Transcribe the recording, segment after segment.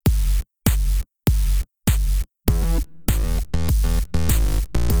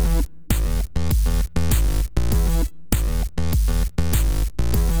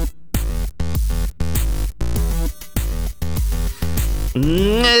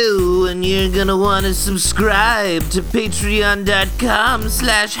No, and you're gonna want to subscribe to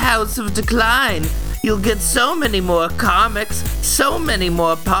patreon.com/House of Decline. You'll get so many more comics, so many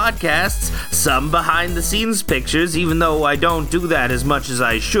more podcasts, some behind-the-scenes pictures, even though I don't do that as much as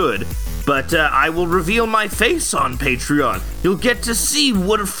I should. But I will reveal my face on Patreon. You'll get to see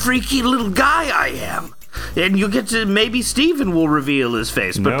what a freaky little guy I am. And you'll get to, maybe Steven will reveal his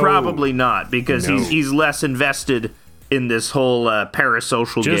face, but probably not, because he's less invested in this whole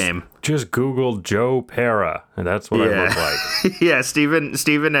parasocial game. Just Google Joe Pera, and that's what I look like. Yeah, Steven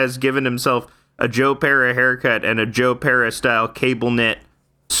has given himself a Joe Pera haircut and a Joe Pera style cable knit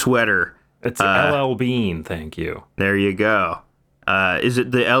sweater. It's LL Bean, thank you. There you go. Is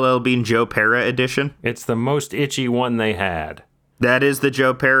it the LL Bean Joe Pera edition? It's the most itchy one they had. That is the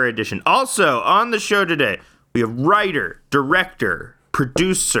Joe Pera edition. Also, on the show today, we have writer, director,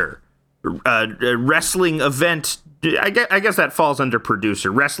 producer, wrestling event. I guess that falls under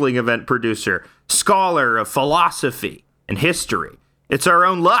producer, wrestling event producer, scholar of philosophy and history. It's our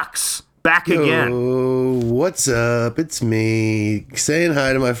own Lux. Back again. Oh, what's up? It's me saying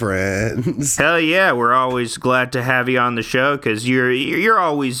hi to my friends. Hell yeah, we're always glad to have you on the show because you're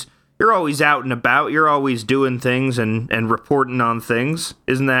always out and about. You're always doing things and reporting on things.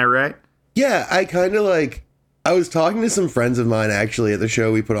 Isn't that right? Yeah, I kind of I was talking to some friends of mine actually at the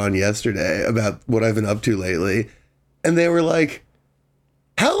show we put on yesterday about what I've been up to lately, and they were like,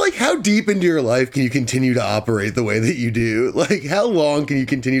 how deep into your life can you continue to operate the way that you do? Like, how long can you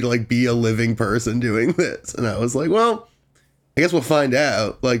continue to be a living person doing this? And I was like, well, I guess we'll find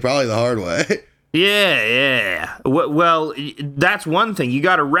out, probably the hard way. Yeah. Well, that's one thing. You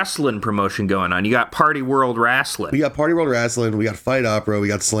got a wrestling promotion going on. You got Party World Wrestling. We got Party World Wrestling. We got Fight Opera. We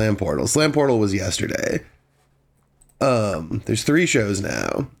got Slam Portal. Slam Portal was yesterday. There's 3 shows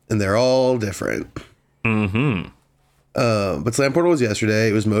now, and they're all different. Mm-hmm. But Slam Portal was yesterday.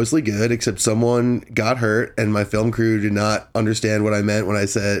 It was mostly good, except someone got hurt, and my film crew did not understand what I meant when I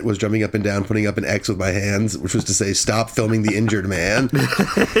said was jumping up and down, putting up an X with my hands, which was to say, stop filming the injured man.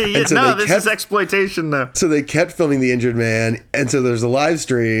 This is exploitation, though. So they kept filming the injured man, and so there's a live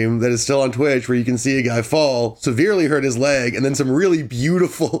stream that is still on Twitch where you can see a guy fall, severely hurt his leg, and then some really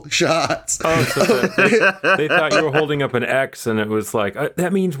beautiful shots. Oh, so they thought you were holding up an X, and it was like,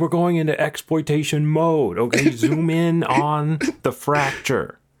 that means we're going into exploitation mode. Okay, zoom in on the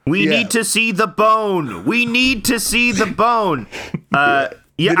fracture. We need to see the bone. We need to see the bone.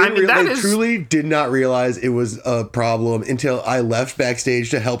 They truly did not realize it was a problem until I left backstage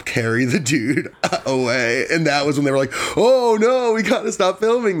to help carry the dude away. And that was when they were like, oh no, we gotta stop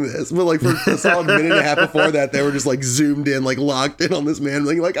filming this. But for a solid minute and a half before that, they were just zoomed in, locked in on this man,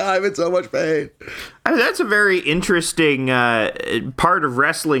 I'm in so much pain. That's a very interesting part of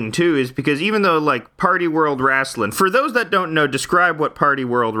wrestling too, is because even though Party World Wrestling, for those that don't know, describe what Party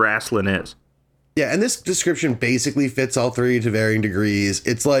World Wrestling is. Yeah, and this description basically fits all 3 to varying degrees.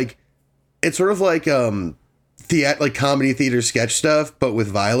 It's sort of comedy theater sketch stuff, but with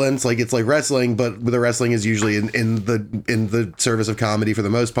violence. It's like wrestling, but the wrestling is usually in the service of comedy for the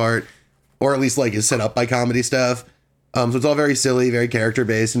most part, or at least is set up by comedy stuff. So it's all very silly, very character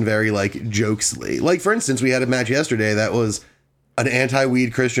based, and very jokesly. For instance, we had a match yesterday that was an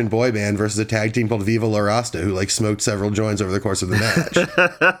anti-weed Christian boy band versus a tag team called Viva La Rasta, who smoked several joints over the course of the match.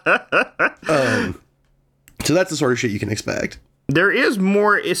 So that's the sort of shit you can expect. There is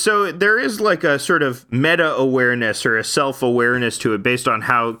more. So there is a sort of meta awareness or a self-awareness to it based on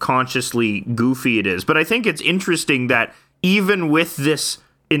how consciously goofy it is. But I think it's interesting that even with this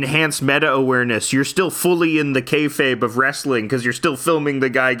enhanced meta awareness, you're still fully in the kayfabe of wrestling because you're still filming the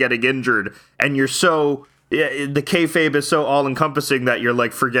guy getting injured, and you're so. Yeah, the kayfabe is so all-encompassing that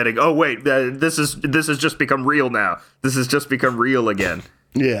you're forgetting, oh, wait, this has just become real now. This has just become real again.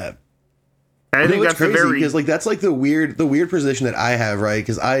 Yeah. And I think that's crazy because that's the weird position that I have, right?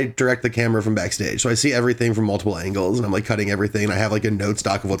 Because I direct the camera from backstage, so I see everything from multiple angles, and I'm cutting everything, and I have a note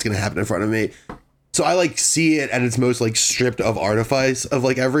stock of what's going to happen in front of me. So I see it at its most stripped of artifice of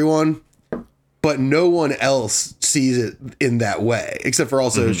everyone. But no one else sees it in that way, except for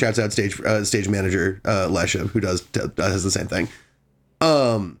also shouts out stage manager Lesham, who does the same thing.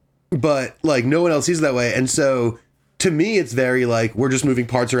 But no one else sees it that way, and so to me, it's very we're just moving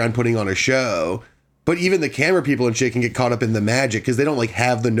parts around, putting on a show. But even the camera people and shit can get caught up in the magic because they don't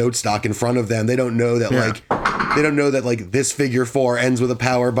have the note stock in front of them. They don't know that they don't know that this figure 4 ends with a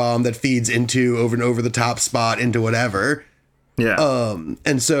power bomb that feeds into over the top spot into whatever. Yeah.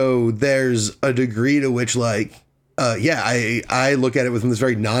 And so there's a degree to which I look at it from this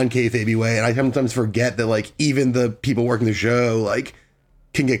very non-kayfabe way, and I sometimes forget that even the people working the show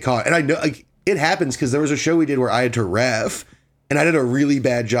can get caught. And I know it happens because there was a show we did where I had to ref, and I did a really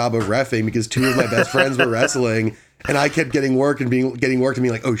bad job of reffing because two of my best friends were wrestling, and I kept getting worked and being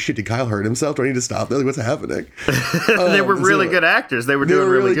like, oh shit, did Kyle hurt himself? Do I need to stop? Like, what's happening? They were really good actors. They were doing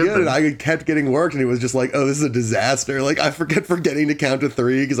really good. And I kept getting worked, and it was just like, oh, this is a disaster. Like, I forget forgetting to count to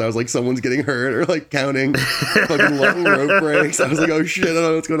 3 because I was like, someone's getting hurt, or like counting fucking long rope breaks. I was like, oh shit, I don't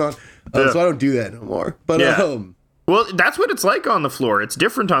know what's going on. So I don't do that no more. But well, that's what it's like on the floor. It's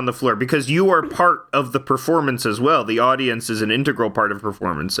different on the floor because you are part of the performance as well. The audience is an integral part of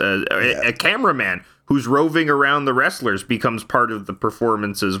performance. A cameraman who's roving around the wrestlers becomes part of the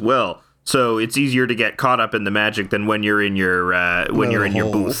performance as well. So it's easier to get caught up in the magic than when you're in your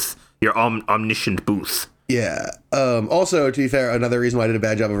your booth, your omniscient booth. Yeah. Also, to be fair, another reason why I did a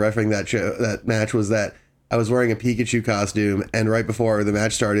bad job of refereeing that match was that I was wearing a Pikachu costume, and right before the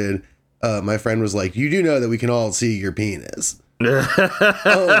match started, my friend was like, "You do know that we can all see your penis."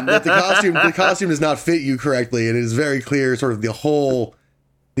 But the costume does not fit you correctly, and it is very clear. Sort of the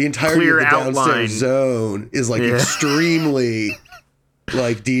entirety of the downstairs zone is like extremely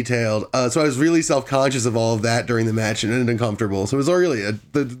like detailed. So I was really self-conscious of all of that during the match and uncomfortable. So it was really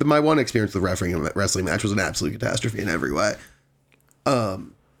my one experience with refereeing a wrestling match was an absolute catastrophe in every way.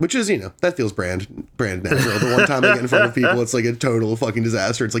 Which is, that feels brand natural. The one time I get in front of people, it's like a total fucking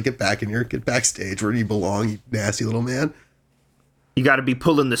disaster. It's like, get backstage where you belong, you nasty little man. You got to be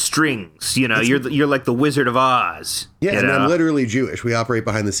pulling the strings, you're like the Wizard of Oz. Yeah, and I'm literally Jewish. We operate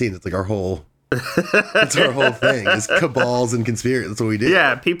behind the scenes. It's like our whole thing is cabals and conspiracy. That's what we do.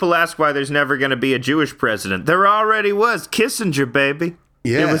 Yeah, people ask why there's never going to be a Jewish president. There already was. Kissinger, baby.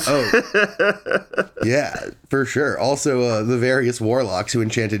 Yeah. Yeah, for sure. Also, the various warlocks who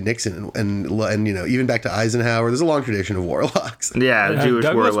enchanted Nixon and even back to Eisenhower. There's a long tradition of warlocks. Yeah, Jewish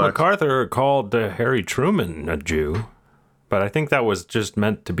Douglas warlocks. MacArthur called Harry Truman a Jew, but I think that was just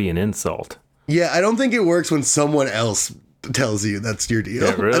meant to be an insult. Yeah, I don't think it works when someone else tells you that's your deal.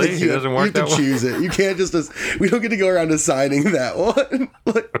 Yeah, really? It doesn't work that way? You have to choose it. You can't just... we don't get to go around assigning that one.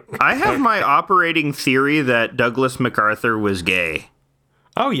 I have my operating theory that Douglas MacArthur was gay.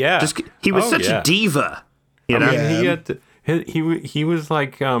 Oh yeah, he was such a diva. I mean, he was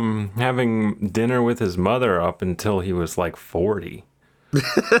like having dinner with his mother up until he was like 40.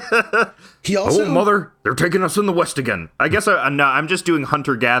 He also, mother, they're taking us in the West again. I guess I'm just doing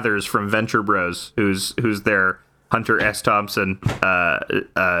Hunter Gatherers from Venture Bros, who's their Hunter S. Thompson,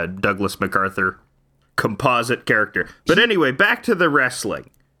 Douglas MacArthur composite character. But anyway, back to the wrestling.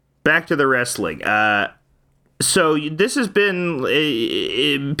 So this has been,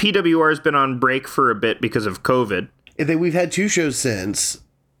 PWR has been on break for a bit because of COVID. We've had 2 shows since.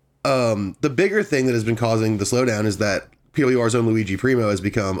 The bigger thing that has been causing the slowdown is that PWR's own Luigi Primo has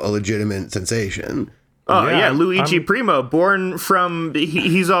become a legitimate sensation. Oh, yeah, Luigi Primo, born from...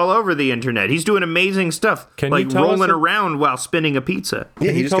 He's all over the internet. He's doing amazing stuff, like rolling around while spinning a pizza.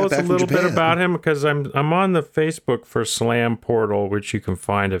 Can you tell us a little bit about him? Because I'm on the Facebook for Slam Portal, which you can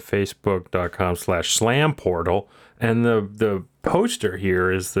find at facebook.com/slamportal. And the poster here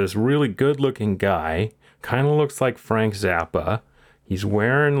is this really good-looking guy. Kind of looks like Frank Zappa. He's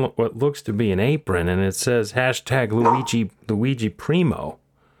wearing what looks to be an apron, and it says Luigi Primo.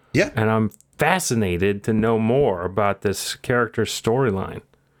 Yeah. And I'm fascinated to know more about this character's storyline.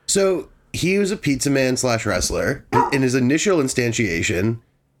 So he was a pizza man / wrestler. In his initial instantiation,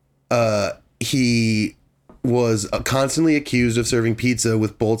 he was constantly accused of serving pizza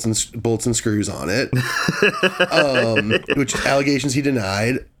with bolts and screws on it, which allegations he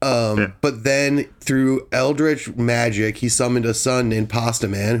denied. But then through eldritch magic, he summoned a son named Pasta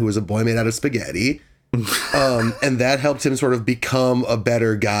Man, who was a boy made out of spaghetti. And that helped him sort of become a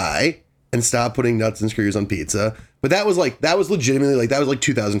better guy and stop putting nuts and screws on pizza. But that was legitimately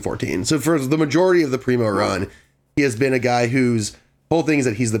 2014. So for the majority of the Primo run, he has been a guy whose whole thing is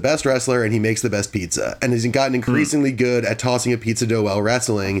that he's the best wrestler and he makes the best pizza. And he's gotten increasingly good at tossing a pizza dough while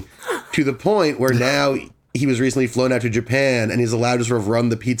wrestling, to the point where now he was recently flown out to Japan and he's allowed to sort of run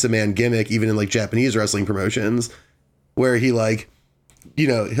the pizza man gimmick, even in like Japanese wrestling promotions, where he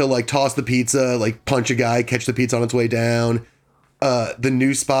he'll toss the pizza, punch a guy, catch the pizza on its way down. The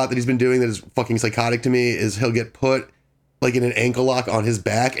new spot that he's been doing that is fucking psychotic to me is he'll get put in an ankle lock on his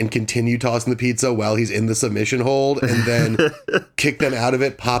back and continue tossing the pizza while he's in the submission hold, and then kick them out of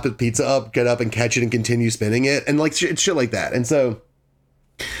it, pop the pizza up, get up and catch it and continue spinning it. And it's shit like that. And so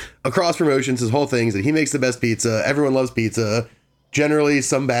across promotions, his whole thing is that he makes the best pizza. Everyone loves pizza. Generally,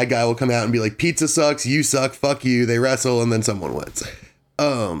 some bad guy will come out and be like, pizza sucks, you suck, fuck you. They wrestle and then someone wins.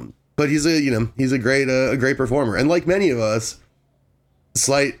 But he's a great performer. And like many of us,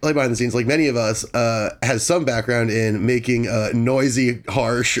 behind the scenes, like many of us, has some background in making noisy,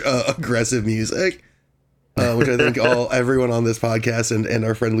 harsh, aggressive music. which I think everyone on this podcast and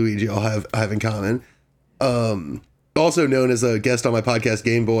our friend Luigi all have in common. Also known as a guest on my podcast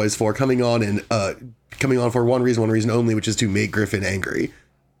Game Boys for coming on for one reason only, which is to make Griffin angry.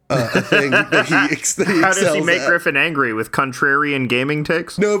 A thing that he How does he make at. Griffin angry? With contrarian gaming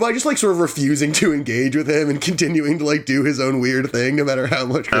takes? No, by just like sort of refusing to engage with him and continuing to like do his own weird thing, no matter how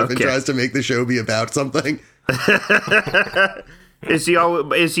much Griffin tries to make the show be about something. Does he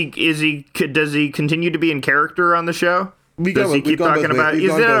continue to be in character on the show? Does he keep talking about,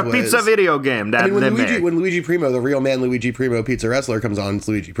 is it a pizza video game? That when Luigi Primo, the real man Luigi Primo pizza wrestler, comes on, it's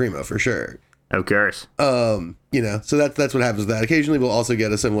Luigi Primo for sure. Of course. So that's what happens with that. Occasionally we'll also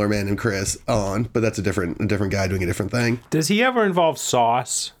get a similar man named Chris on, but that's a different guy doing a different thing. Does he ever involve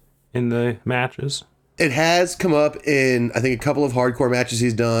sauce in the matches? It has come up in, I think, a couple of hardcore matches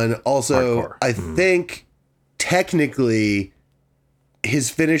he's done. Also, I think technically his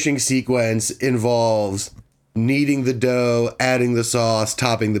finishing sequence involves kneading the dough, adding the sauce,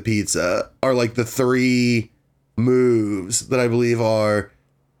 topping the pizza, are like the three moves that I believe are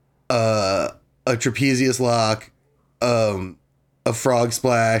a trapezius lock, a frog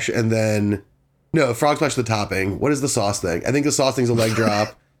splash, and then a frog splash the topping. What is the sauce thing? I think the sauce thing's a leg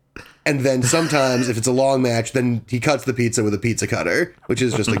drop. And then sometimes if it's a long match, then he cuts the pizza with a pizza cutter, which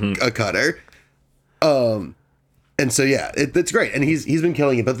is just a cutter. And so, yeah, it's great. And he's been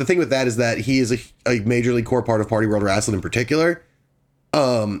killing it. But the thing with that is that he is a majorly core part of Party World Wrestling in particular.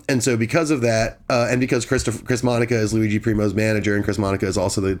 And so because of that, and because Chris Monica is Luigi Primo's manager, and Chris Monica is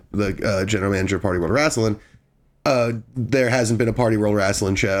also the general manager of Party World Wrestling, there hasn't been a Party World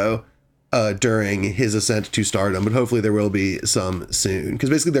Wrestling show during his ascent to stardom, but hopefully there will be some soon.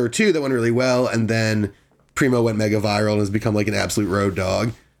 Because basically there were two that went really well, and then Primo went mega viral and has become like an absolute road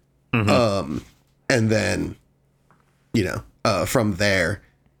dog. And then, from there,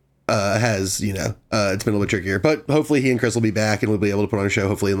 it's been a little bit trickier, but hopefully he and Chris will be back and we'll be able to put on a show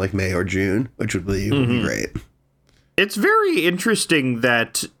hopefully in like May or June, which would be great. It's very interesting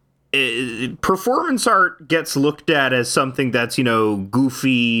that performance art gets looked at as something that's,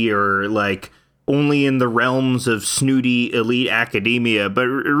 goofy or like only in the realms of snooty elite academia, but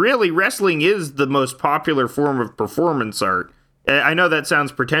really wrestling is the most popular form of performance art. I know that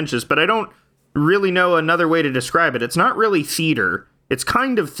sounds pretentious, but I don't really know another way to describe it. It's not really theater. It's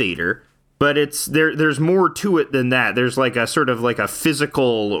kind of theater, but there's more to it than that. There's like a sort of like a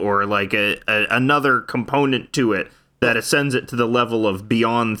physical or like another component to it that ascends it to the level of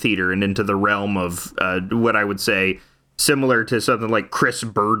beyond theater and into the realm of what I would say similar to something like Chris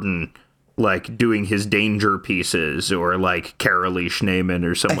Burden, like doing his danger pieces, or like Carolee Schneemann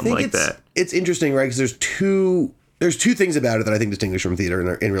or someone like that. It's interesting, right? Because there's two things about it that I think distinguish from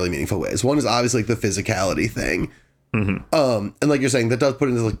theater in really meaningful ways. One is obviously like the physicality thing. And like you're saying, that does put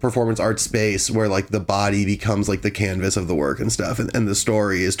into like performance art space where like the body becomes like the canvas of the work and stuff, and the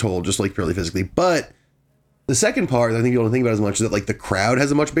story is told just like purely physically. But the second part that I think people don't think about as much is that like the crowd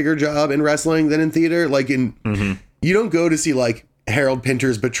has a much bigger job in wrestling than in theater. Like you don't go to see like Harold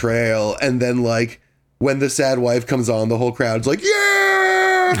Pinter's Betrayal and then like when the sad wife comes on, the whole crowd's like,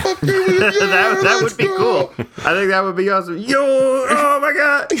 yeah, fuck you, yeah, that would be cool. I think that would be awesome. Yo, oh my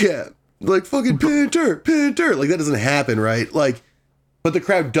god, yeah. Like fucking Pinter. Like that doesn't happen, right? Like, but the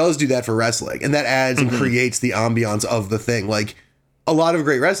crowd does do that for wrestling, and that adds and creates the ambiance of the thing. Like a lot of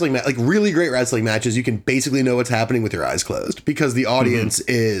great wrestling, like really great wrestling matches, you can basically know what's happening with your eyes closed because the audience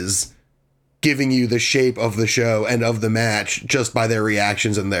is giving you the shape of the show and of the match just by their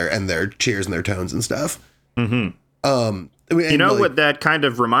reactions and their cheers and their tones and stuff. What that kind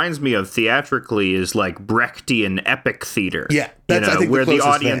of reminds me of theatrically is like Brechtian epic theater. Yeah, that's I think where the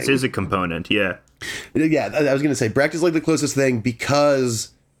audience thing is a component. Yeah, I was gonna say Brecht is like the closest thing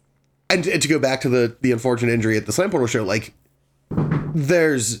because, and to go back to the unfortunate injury at the Slam Portal show, like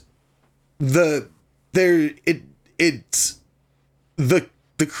it's the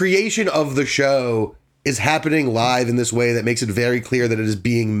creation of the show is happening live in this way that makes it very clear that it is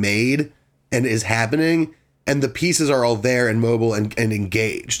being made and is happening. And the pieces are all there and mobile and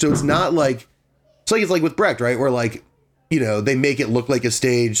engaged. So it's not like, it's like with Brecht, right? Where like, they make it look like a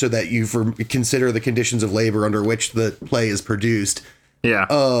stage so that you consider the conditions of labor under which the play is produced. Yeah.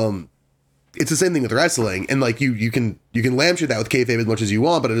 It's the same thing with wrestling. And like you can lampshade that with kayfabe as much as you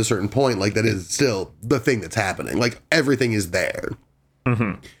want, but at a certain point, like that is still the thing that's happening. Like everything is there.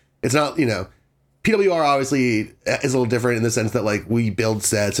 It's not, PWR obviously is a little different in the sense that like we build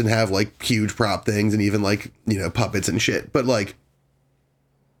sets and have like huge prop things and even like, puppets and shit. But like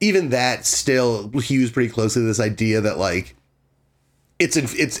even that still hews pretty closely to this idea that like it's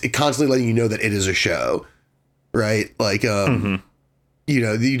constantly letting you know that it is a show, right? Like,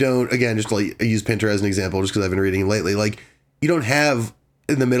 you don't, again, just like I use Pinter as an example, just because I've been reading lately. Like, you don't have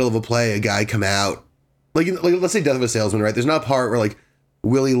in the middle of a play a guy come out like let's say Death of a Salesman, right? There's not a part where like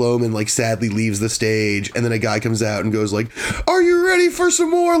Willie Loman like sadly leaves the stage and then a guy comes out and goes like, "Are you ready for some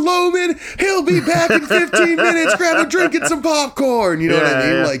more Loman? He'll be back in 15 minutes. Grab a drink and some popcorn." You know what I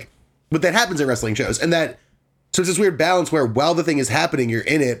mean? Yeah. Like, but that happens in wrestling shows, and that. So it's this weird balance where while the thing is happening, you're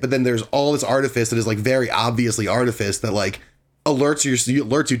in it, but then there's all this artifice that is like very obviously artifice that like alerts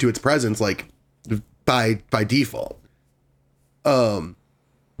you to its presence like by default.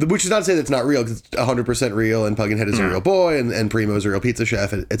 Which is not to say that's not real, because it's 100% real, and Pumpkinhead is a real boy, and Primo's a real pizza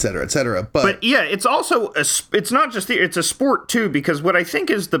chef, et cetera, et cetera. But yeah, it's also it's not just it's a sport too, because what I think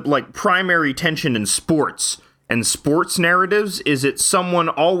is the like primary tension in sports and sports narratives is it's someone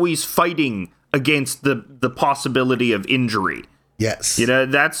always fighting against the possibility of injury. Yes. You know,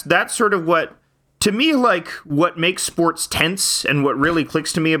 that's sort of what, to me, like, what makes sports tense and what really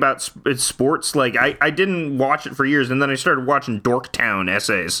clicks to me about sports. Like, I didn't watch it for years, and then I started watching Dorktown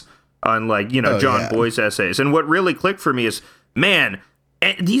essays on, like, you know, John Boyce essays. And what really clicked for me is, man,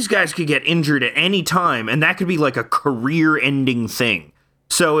 these guys could get injured at any time, and that could be, like, a career-ending thing.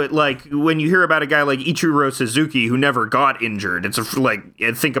 So, it, like, when you hear about a guy like Ichiro Suzuki who never got injured, it's like,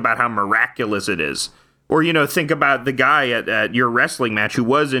 think about how miraculous it is. Or, you know, think about the guy at your wrestling match who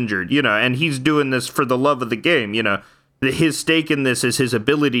was injured, you know, and he's doing this for the love of the game, you know. His stake in this is his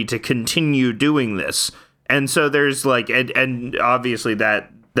ability to continue doing this. And so there's, like, and obviously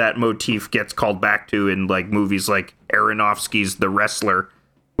that motif gets called back to in, like, movies like Aronofsky's The Wrestler,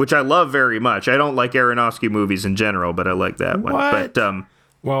 which I love very much. I don't like Aronofsky movies in general, but I like that one. What? But,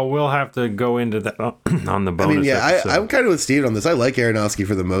 well, we'll have to go into that on the bonus. I mean, yeah, episode. I'm kind of with Steven on this. I like Aronofsky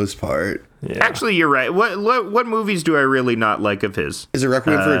for the most part. Yeah. Actually, you're right. What movies do I really not like of his? Is it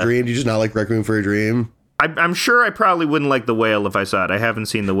Requiem for a Dream? Do you just not like Requiem for a Dream? I'm sure I probably wouldn't like The Whale if I saw it. I haven't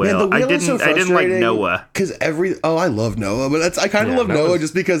seen The Whale. Man, The Whale I is so didn't like Noah. Because I love Noah, but I kind of love Noah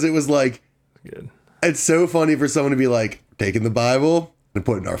just because it was like, Good. it's so funny for someone to be like, taking the Bible and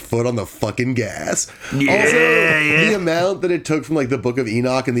putting our foot on the fucking gas. Yeah, Also, yeah. the amount that it took from like the Book of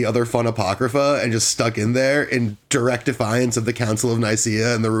Enoch and the other fun apocrypha and just stuck in there in direct defiance of the Council of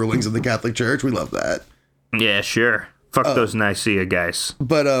Nicaea and the rulings of the Catholic Church. We love that. Yeah, sure. Fuck those Nicaea guys.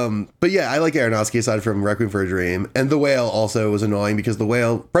 But yeah, I like Aronofsky aside from Requiem for a Dream. And The Whale also was annoying because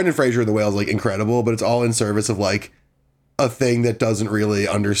Brendan Fraser in The Whale is like incredible, but it's all in service of like a thing that doesn't really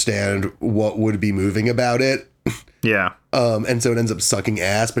understand what would be moving about it. Yeah. And so it ends up sucking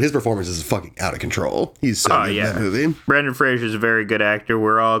ass, but his performance is fucking out of control. He's so good in that movie. Brendan Fraser's a very good actor.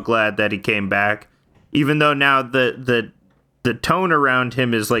 We're all glad that he came back. Even though now the tone around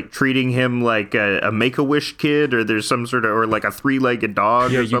him is like treating him like a Make-A-Wish kid, or there's some sort of, or like a three-legged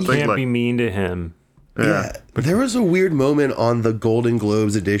dog Yeah, or you something. can't like, be mean to him. Yeah. There was a weird moment on the Golden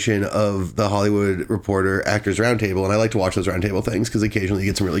Globes edition of the Hollywood Reporter Actors Roundtable, and I like to watch those roundtable things because occasionally you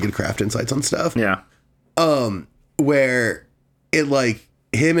get some really good craft insights on stuff. yeah. Where it like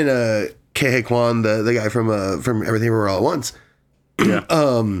him and Ke Kwan, the guy from Everything Everywhere All at Once, Yeah.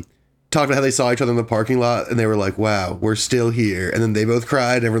 talked about how they saw each other in the parking lot and they were like, wow, we're still here. And then they both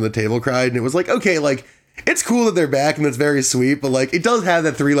cried, everyone at the table cried, and it was like, okay, like it's cool that they're back and that's very sweet, but like it does have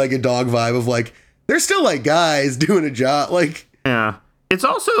that three-legged dog vibe of like they're still like guys doing a job. Like, Yeah. It's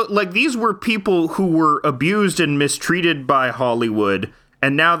also like these were people who were abused and mistreated by Hollywood,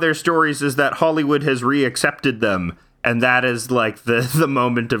 and now their stories is that Hollywood has reaccepted them, and that is like the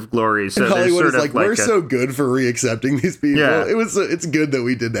moment of glory. So there's Hollywood sort is of like we're so good for reaccepting these people. Yeah. It's good that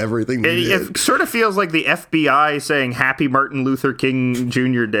we did everything we did. it sort of feels like the FBI saying Happy Martin Luther King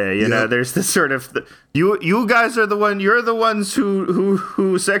Jr. Day. You know, there's this sort of you guys are you're the ones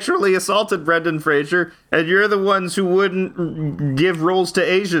who sexually assaulted Brendan Fraser, and you're the ones who wouldn't give roles to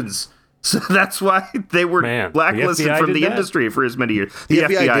Asians. So that's why they were Man, blacklisted the FBI from did the that? industry for as many years. The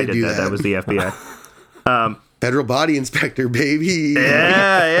FBI did that. That was the FBI. Federal body inspector, baby.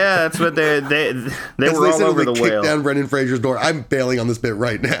 Yeah, that's what they were all over the Whale. Down Brendan Fraser's door. I'm bailing on this bit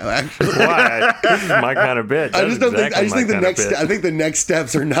right now. Actually, Why? This is my kind of bitch. I just don't think. I just think That's I think the next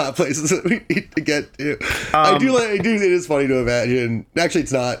steps are not places that we need to get to. I do. It is funny to imagine. Actually,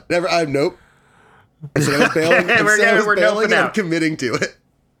 it's not. Never. Nope. I said I was bailing. We're bailing noping and I'm out. committing to it.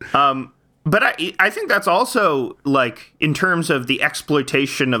 But I think that's also, like, in terms of the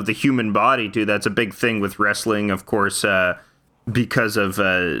exploitation of the human body, too, that's a big thing with wrestling, of course, because of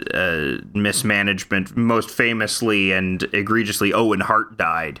mismanagement. Most famously and egregiously, Owen Hart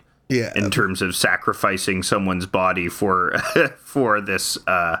died. Yeah. In terms of sacrificing someone's body for for this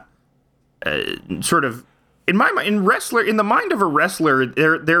sort of, in the mind of a wrestler,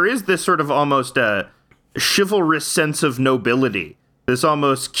 there is this sort of almost chivalrous sense of nobility this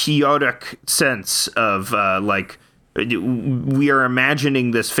almost chaotic sense of like we are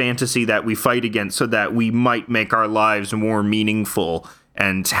imagining this fantasy that we fight against so that we might make our lives more meaningful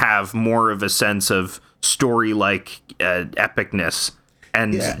and have more of a sense of story-like epicness.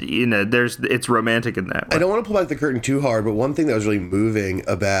 And it's romantic in that way. I don't want to pull back the curtain too hard, but one thing that was really moving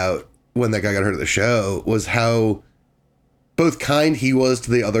about when that guy got hurt at the show was how both kind he was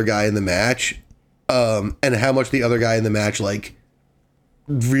to the other guy in the match, and how much the other guy in the match like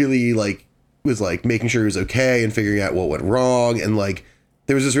really like was like making sure he was okay and figuring out what went wrong, and like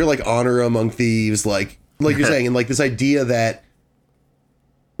there was this real like honor among thieves, like you're saying, and like this idea that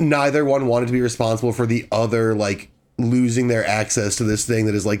neither one wanted to be responsible for the other like losing their access to this thing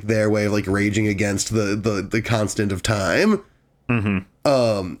that is like their way of like raging against the constant of time. And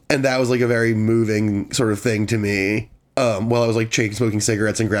that was like a very moving sort of thing to me. While I was like chain smoking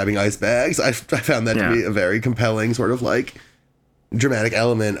cigarettes and grabbing ice bags, I found that to be a very compelling sort of like dramatic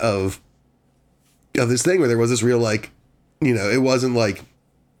element of this thing where there was this real like, you know, it wasn't like,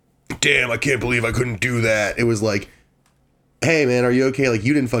 damn, I can't believe I couldn't do that. It was like, hey man, are you okay? Like,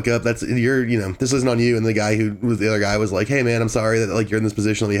 you didn't fuck up. That's you're, you know, this isn't on you. And the guy who was the other guy was like, hey man, I'm sorry that like you're in this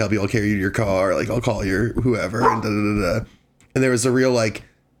position. Let me help you. I'll carry you to your car. Like, I'll call your whoever. And And there was a real like,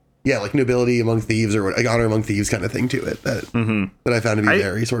 yeah, like nobility among thieves or like honor among thieves kind of thing to it that I found to be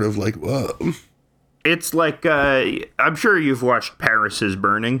very sort of like, whoa. It's like, I'm sure you've watched Paris is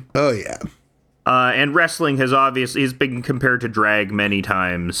Burning. Oh yeah. And wrestling has been compared to drag many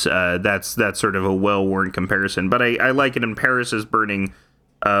times. That's sort of a well-worn comparison. But I like it in Paris is Burning.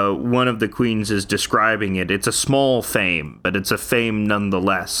 One of the queens is describing it. It's a small fame, but it's a fame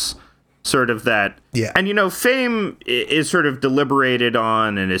nonetheless. Sort of that. Yeah. And, you know, fame is sort of deliberated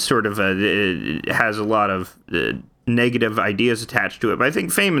on and is sort of it has a lot of negative ideas attached to it. But I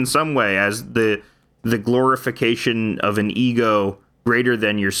think fame in some way as the glorification of an ego greater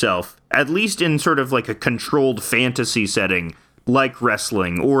than yourself, at least in sort of like a controlled fantasy setting, like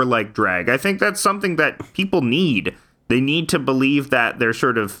wrestling or like drag. I think that's something that people need. They need to believe that they're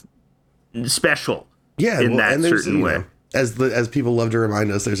sort of special in that certain way. As people love to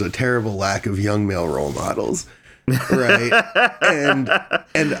remind us, there's a terrible lack of young male role models, right? and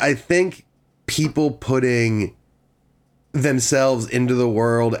I think people putting themselves into the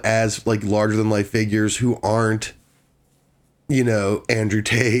world as like larger than life figures who aren't, you know, Andrew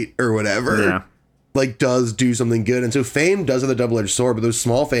Tate or whatever, like does do something good. And so fame does have a double-edged sword, but those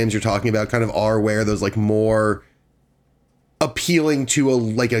small fames you're talking about kind of are where those like more appealing to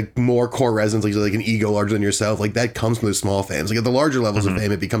a more core resonance, like an ego larger than yourself, like that comes from those small fames. Like at the larger levels of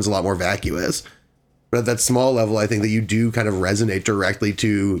fame, it becomes a lot more vacuous. But at that small level, I think that you do kind of resonate directly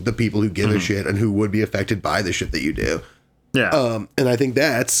to the people who give a shit and who would be affected by the shit that you do. Yeah. And I think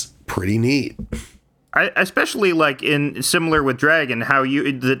that's pretty neat. I especially like in similar with drag and how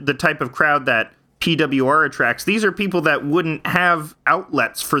the type of crowd that PWR attracts. These are people that wouldn't have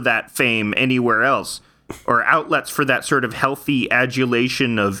outlets for that fame anywhere else, or outlets for that sort of healthy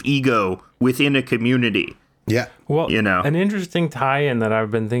adulation of ego within a community. Yeah. Well, you know, an interesting tie-in that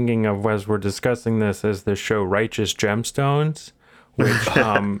I've been thinking of as we're discussing this is the show Righteous Gemstones, which,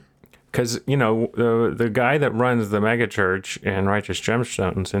 because, you know, the guy that runs the megachurch in Righteous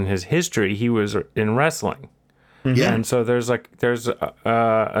Gemstones, in his history, he was in wrestling. Yeah. And so there's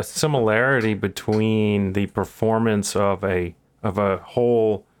a similarity between the performance of a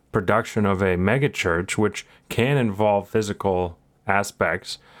whole production of a megachurch, which can involve physical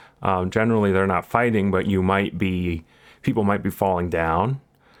aspects. Generally, they're not fighting, but people might be falling down.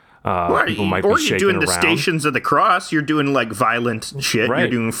 People might be shaking you're doing the around. Stations of the Cross. You're doing like violent shit. Right. You're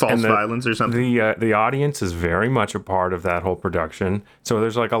doing false violence or something. The audience is very much a part of that whole production. So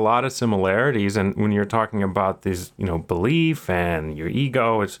there's like a lot of similarities. And when you're talking about these, you know, belief and your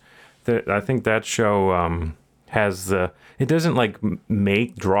ego, I think that show it doesn't like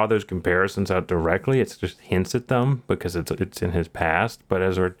draw those comparisons out directly. It's just hints at them because it's in his past. But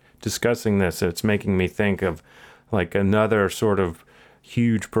as we're discussing this, it's making me think of like another sort of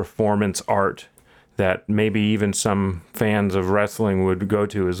huge performance art that maybe even some fans of wrestling would go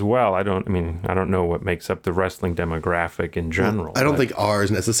to as well. I don't know what makes up the wrestling demographic in general. I don't think ours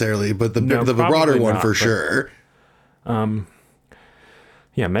necessarily, but the broader one for sure.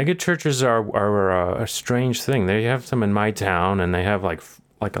 Yeah, mega churches are a strange thing. They have some in my town, and they have like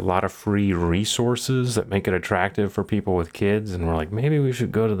a lot of free resources that make it attractive for people with kids. And we're like, maybe we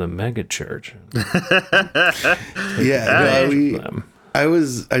should go to the mega church. Yeah, I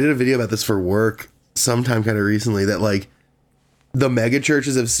did a video about this for work sometime kind of recently that like the mega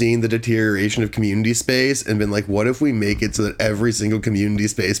churches have seen the deterioration of community space and been like, what if we make it so that every single community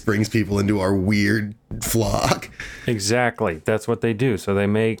space brings people into our weird flock? Exactly. That's what they do. So they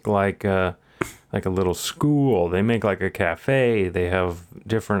make like a little school. They make like a cafe. They have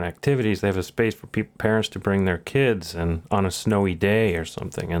different activities. They have a space for parents to bring their kids and on a snowy day or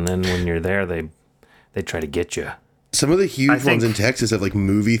something. And then when you're there, they try to get you. Some of the huge ones in Texas have like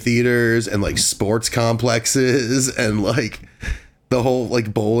movie theaters and like sports complexes and like the whole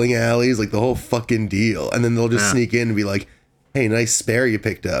like bowling alleys, like the whole fucking deal. And then they'll just sneak in and be like, hey, nice spare you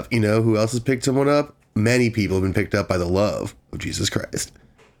picked up. You know who else has picked someone up? Many people have been picked up by the love of Jesus Christ.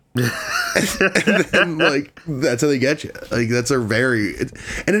 And then like that's how they get you. Like that's a very and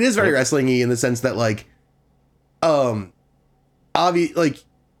it is very wrestling-y in the sense that like like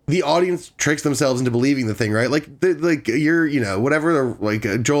the audience tricks themselves into believing the thing, right? Like you're, you know, whatever, like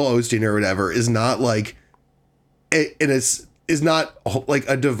Joel Osteen or whatever is not like is not like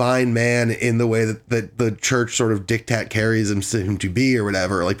a divine man in the way that the church sort of dictate carries him to be or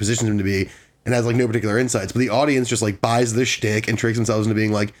whatever, or like positions him to be, and has like no particular insights. But the audience just like buys this shtick and tricks themselves into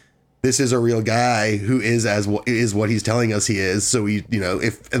being like, this is a real guy who is what he's telling us he is. So we, you know,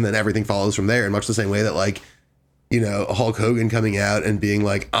 and then everything follows from there in much the same way that like, you know, Hulk Hogan coming out and being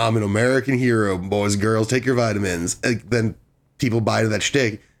like, I'm an American hero, boys and girls, take your vitamins. And then people buy to that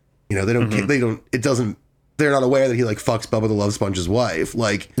shtick. You know, they're not aware that he like fucks Bubba the Love Sponge's wife.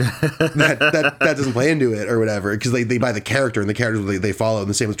 Like that doesn't play into it or whatever. Cause they buy the character and the characters they follow. And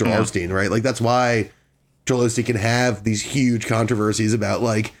the same with Joel Osteen, right? Like that's why Joel Osteen can have these huge controversies about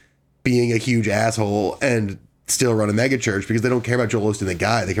like being a huge asshole and still run a mega church, because they don't care about Joel Osteen the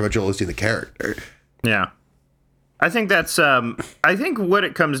guy. They care about Joel Osteen the character. Yeah. I think that's I think what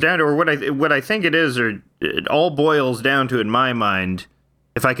it comes down to, or what I think it is, or it all boils down to in my mind,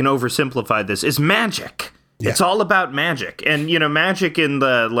 if I can oversimplify this, is magic. Yeah. It's all about magic. And, you know, magic in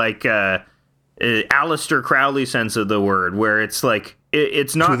the like Aleister Crowley sense of the word, where it's like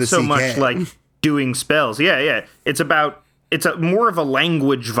it's not so much like doing spells. Yeah. It's more of a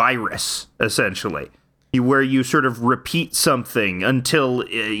language virus, essentially. Where you sort of repeat something until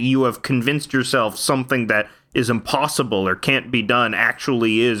you have convinced yourself something that is impossible or can't be done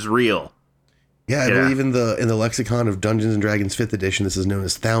actually is real. Yeah, I believe in the lexicon of Dungeons and Dragons 5th edition, this is known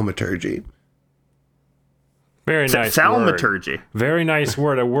as thaumaturgy. Very nice thaumaturgy. Word. Very nice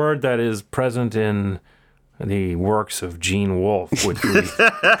word. A word that is present in the works of Gene Wolfe, which we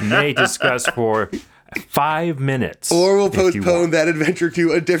may discuss for 5 minutes. Or we'll postpone that adventure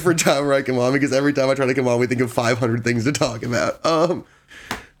to a different time where I come on, because every time I try to come on, we think of 500 things to talk about.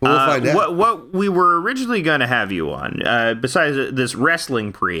 We'll find out. What we were originally going to have you on, besides this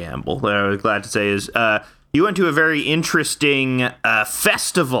wrestling preamble, that I was glad to say, is you went to a very interesting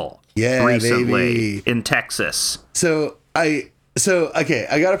festival recently in Texas. So I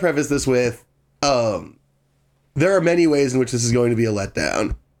got to preface this with, there are many ways in which this is going to be a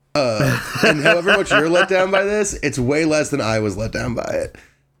letdown. And however much you're let down by this, it's way less than I was let down by it.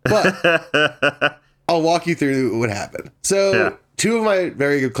 But I'll walk you through what happened. So two of my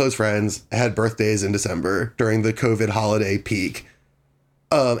very good close friends had birthdays in December during the COVID holiday peak.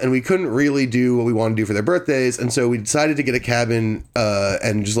 And we couldn't really do what we wanted to do for their birthdays. And so we decided to get a cabin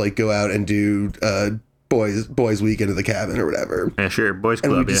and just like go out and do boys weekend at the cabin or whatever. Yeah, sure. Boys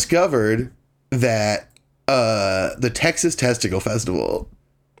club. And we discovered that the Texas Testicle Festival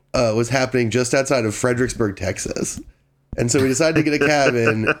was happening just outside of Fredericksburg, Texas. And so we decided to get a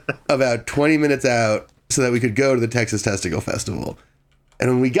cabin about 20 minutes out so that we could go to the Texas Testicle Festival. And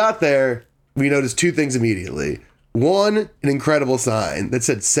when we got there, we noticed two things immediately. One, an incredible sign that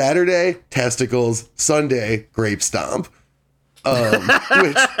said Saturday, testicles, Sunday, grape stomp. Which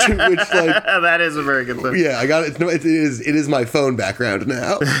like, that is a very good look. Yeah, I got it. No, it is my phone background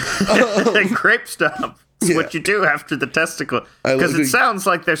now. Grape stomp. It's what you do after the testicle. Because it sounds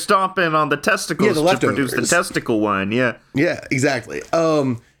like they're stomping on the testicles to produce the testicle wine. Yeah. Yeah, exactly.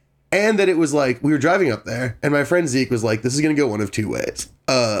 And that it was like, we were driving up there, and my friend Zeke was like, this is going to go one of two ways.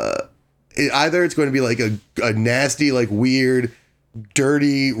 Either it's going to be like a nasty, like weird,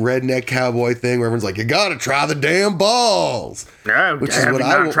 dirty redneck cowboy thing where everyone's like, you got to try the damn balls. Yeah, which have you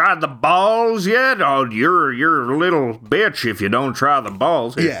not tried the balls yet? Oh, you're a little bitch if you don't try the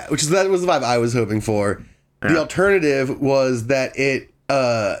balls. Yeah, that was the vibe I was hoping for. Yeah. The alternative was that it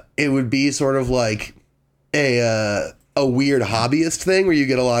would be sort of like a weird hobbyist thing where you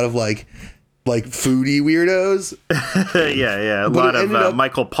get a lot of like foodie weirdos. yeah. A lot of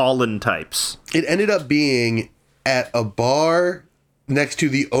Michael Pollan types. It ended up being at a bar next to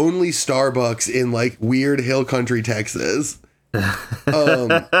the only Starbucks in like weird hill country Texas.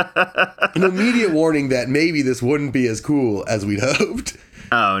 An immediate warning that maybe this wouldn't be as cool as we'd hoped.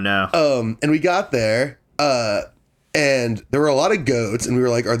 Oh no. And we got there, and there were a lot of goats, and we were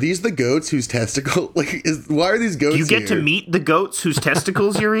like, "Are these the goats whose testicle? Why are these goats?" You get to here? meet the goats whose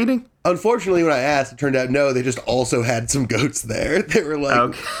testicles you're eating? Unfortunately, when I asked, it turned out no. They just also had some goats there. They were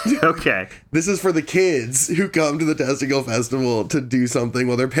like, Okay. "This is for the kids who come to the testicle festival to do something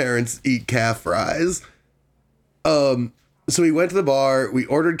while their parents eat calf fries." So we went to the bar. We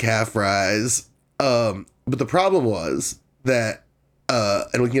ordered calf fries. But the problem was that,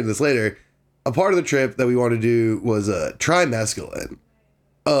 and we can get into this later, a part of the trip that we wanted to do was try mescaline.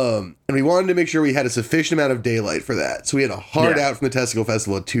 And we wanted to make sure we had a sufficient amount of daylight for that. So we had a hard out from the Testicle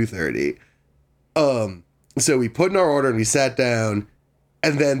Festival at 2:30. So we put in our order and we sat down,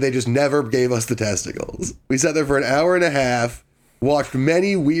 and then they just never gave us the testicles. We sat there for an hour and a half, watched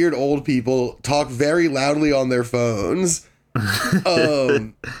many weird old people talk very loudly on their phones,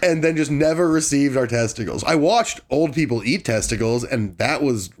 and then just never received our testicles. I watched old people eat testicles, and that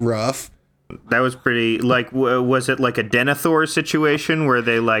was rough. That was pretty, like, was it like a Denethor situation where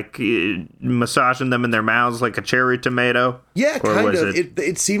they, like, massaging them in their mouths like a cherry tomato? Yeah, Or kind was of.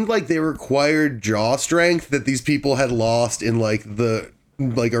 It seemed like they required jaw strength that these people had lost in, like,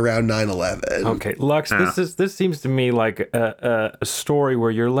 around 9/11. Okay, Lux, this seems to me like a story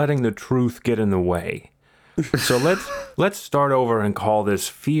where you're letting the truth get in the way. So let's start over and call this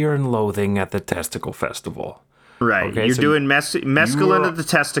Fear and Loathing at the Testicle Festival. Right. Okay, you're so doing mescaline at the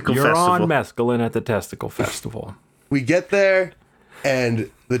Testicle you're Festival. on mescaline at the Testicle Festival. We get there,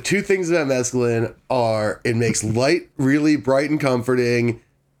 and the two things about mescaline are it makes light really bright and comforting,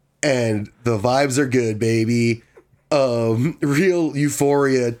 and the vibes are good, baby. Real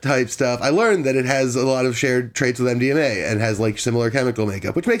euphoria type stuff. I learned that it has a lot of shared traits with MDMA and has like similar chemical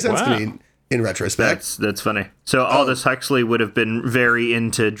makeup, which makes sense Wow. to me in retrospect. That's funny. So Aldous Huxley would have been very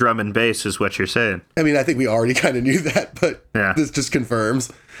into drum and bass, is what you're saying. I mean, I think we already kind of knew that, but Yeah. this just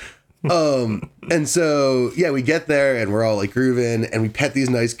confirms. And so, yeah, we get there and we're all like grooving and we pet these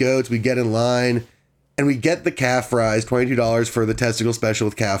nice goats. We get in line and we get the calf fries, $22 for the testicle special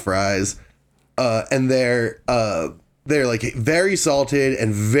with calf fries. And they're like very salted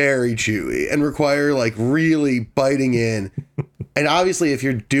and very chewy and require like really biting in. And obviously, if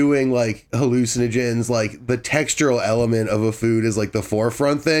you're doing like hallucinogens, like the textural element of a food is like the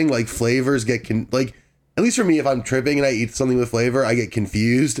forefront thing. Like flavors get like, at least for me, if I'm tripping and I eat something with flavor, I get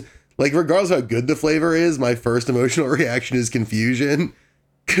confused. Like regardless of how good the flavor is, my first emotional reaction is confusion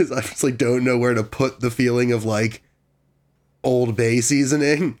because I just like don't know where to put the feeling of like Old Bay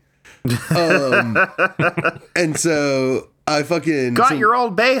seasoning. And so I fucking Got your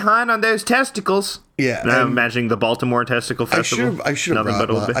Old Bay, hon, on those testicles. yeah. I'm imagining the Baltimore Testicle Festival. I should have Nothing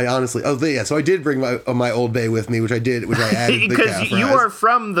brought but Old Bay. I honestly, yeah. So I did bring my Old Bay with me, which I added the calf Because you fries. are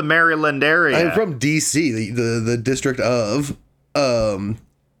from the Maryland area. I'm from DC, the district of.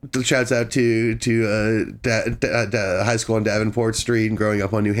 Shouts out to high school on Davenport Street and growing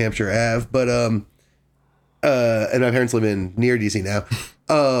up on New Hampshire Ave, but and my parents live in near DC now.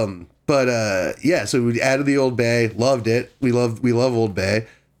 Yeah, so we added the Old Bay, loved it. We love Old Bay.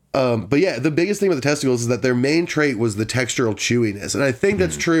 But yeah, the biggest thing with the testicles is that their main trait was the textural chewiness. And I think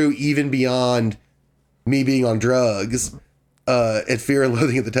that's true even beyond me being on drugs at Fear and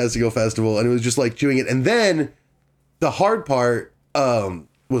Loathing at the Testicle Festival. And it was just like chewing it. And then the hard part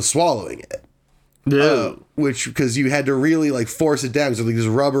was swallowing it. Which, because you had to really like force it down because like these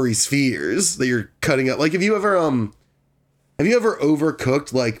rubbery spheres that you're cutting up. Like, have you ever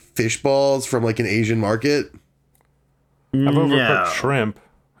overcooked like fish balls from like an Asian market? I've overcooked No. shrimp.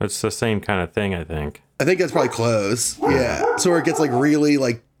 It's the same kind of thing, I think. I think that's probably close. Yeah. So where it gets like really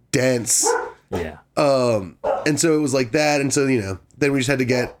like dense. Yeah. And so it was like that. And so, then we just had to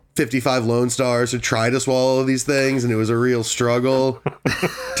get 55 Lone Stars to try to swallow these things. And it was a real struggle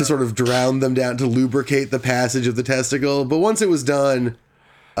to sort of drown them down, to lubricate the passage of the testicle. But once it was done,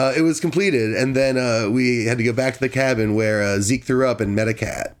 it was completed. And then we had to go back to the cabin where Zeke threw up and met a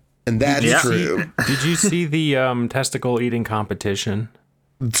cat. And that's Yeah. true. Did you see the testicle eating competition?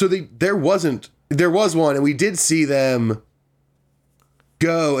 So there was one, and we did see them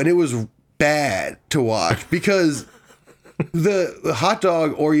go, and it was bad to watch because the hot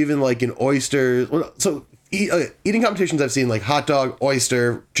dog or even like an oyster. So eating competitions I've seen like hot dog,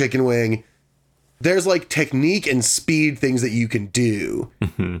 oyster, chicken wing. There's like technique and speed things that you can do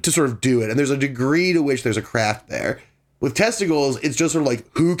to sort of do it, and there's a degree to which there's a craft there. With testicles, it's just sort of like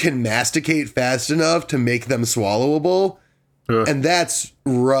who can masticate fast enough to make them swallowable. And that's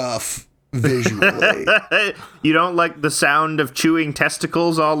rough visually. You don't like the sound of chewing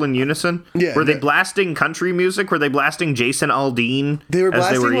testicles all in unison? Yeah, Were they no- blasting country music? Were they blasting Jason Aldean They were as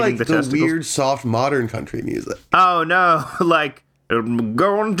they blasting were eating like the the testicles? weird, soft, modern country music. Oh no! Like I'm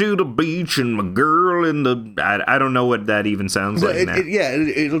going to the beach and my girl in the. I don't know what that even sounds like. now.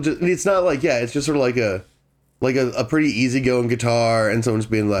 It'll just. It's not like it's just sort of like a pretty easygoing guitar, and someone's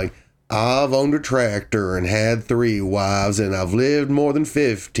being like, I've owned a tractor and had 3 wives, and I've lived more than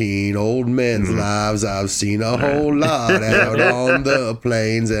 15 old men's lives. I've seen a whole lot out on the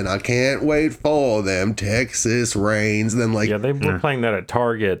plains, and I can't wait for them Texas rains. And then Yeah, they were playing that at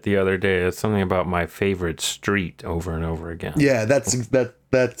Target the other day. It's something about my favorite street over and over again. yeah, that's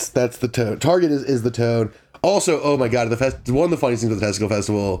the tone. Target is the tone. Also, oh my god, one of the funniest things with the Testicle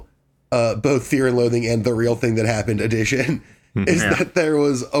Festival, both Fear and Loathing and The Real Thing That Happened edition, is that there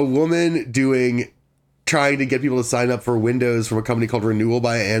was a woman trying to get people to sign up for windows from a company called Renewal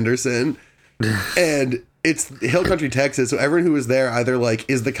by Anderson. And it's Hill Country, Texas. So everyone who was there either like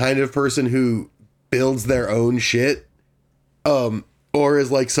is the kind of person who builds their own shit, or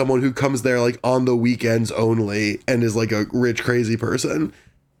is like someone who comes there like on the weekends only and is like a rich, crazy person.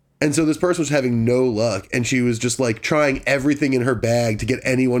 And so this person was having no luck, and she was just like trying everything in her bag to get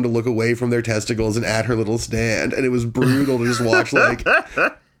anyone to look away from their testicles and at her little stand. And it was brutal to just watch like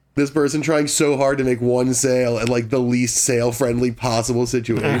this person trying so hard to make one sale at like the least sale friendly possible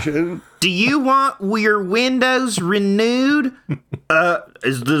situation. Do you want your windows renewed?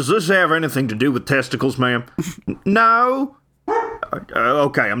 Does this have anything to do with testicles, ma'am? No.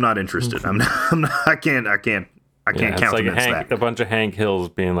 Okay, I'm not interested. I'm not. I can't It's like countenance that. a bunch of Hank Hills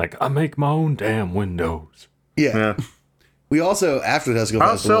being like, I make my own damn windows. Yeah. We also, after the Testicle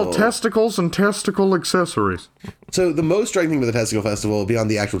Festival... testicles and testicle accessories. So the most striking thing with the Testicle Festival, beyond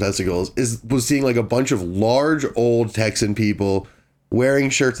the actual testicles, was seeing like a bunch of large old Texan people wearing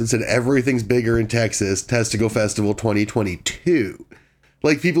shirts that said "Everything's bigger in Texas, Testicle Festival 2022."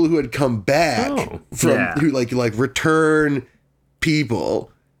 Like people who had come back who like return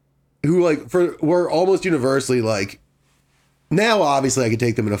people who like were almost universally like, now obviously I could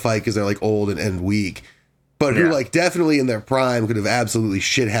take them in a fight because they're like old and weak, but who like definitely in their prime could have absolutely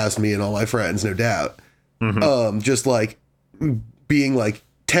shithoused me and all my friends, no doubt. Just like being like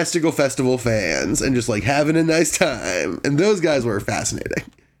Testicle Festival fans and just like having a nice time. And those guys were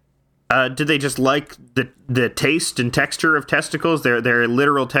fascinating. Did they just like the taste and texture of testicles? They're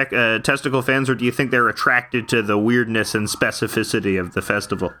literal testicle fans, or do you think they're attracted to the weirdness and specificity of the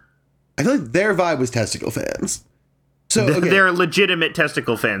festival? I feel like their vibe was testicle fans. So okay. They're legitimate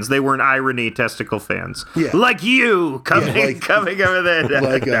testicle fans. They weren't irony testicle fans. Yeah. Like you coming over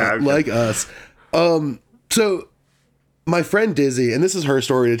there. like us. So my friend Dizzy, and this is her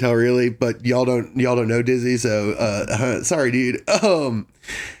story to tell really, but y'all don't know Dizzy, so sorry, dude.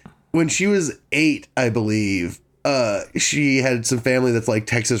 When she was 8, I believe, she had some family that's like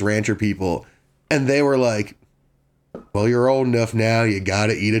Texas rancher people, and they were like, well, you're old enough now. You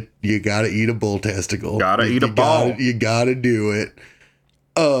gotta eat a bull testicle. Eat a ball. You gotta do it.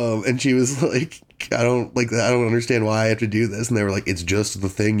 And she was like, I don't understand why I have to do this. And they were like, it's just the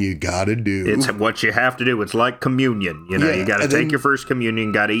thing you gotta do. It's what you have to do. It's like communion. You know, you gotta take your first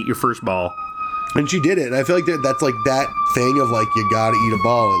communion. Gotta eat your first ball. And she did it. And I feel like that's like that thing of like, you gotta eat a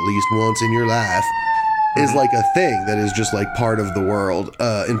ball at least once in your life is like a thing that is just like part of the world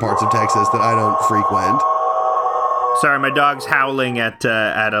in parts of Texas that I don't frequent. Sorry, my dog's howling at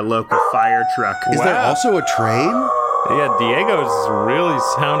a local fire truck. Is there also a train? Yeah, Diego's really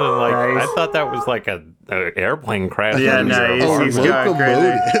sounding like, Nice. I thought that was like a airplane crash. Yeah, no, he's going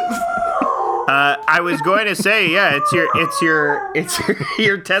locomotive. I was going to say, yeah, it's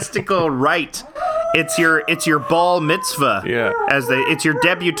your testicle right. It's your ball mitzvah. Yeah. It's your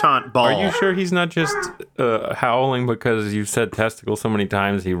debutante ball. Are you sure he's not just howling because you've said testicle so many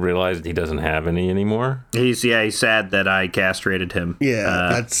times he realized he doesn't have any anymore? He's sad that I castrated him.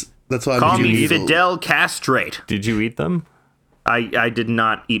 Yeah, that's why I'm Call me eating noodles. Fidel Castrate. Did you eat them? I did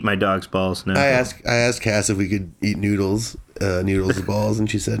not eat my dog's balls. No. I asked Cass if we could eat noodles with balls, and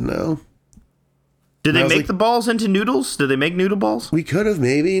she said no. Did they I was make like- the balls into noodles? Did they make noodle balls? We could have,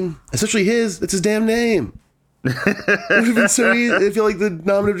 maybe. Especially his. It's his damn name. It would have been so easy. I feel like the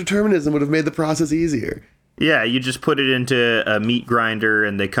nominative determinism would have made the process easier. Yeah, you just put it into a meat grinder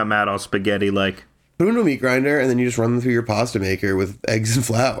and they come out all spaghetti like. Put them into a meat grinder, and then you just run them through your pasta maker with eggs and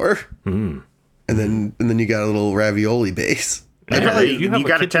flour. And then you got a little ravioli base. Yeah, probably- you have you a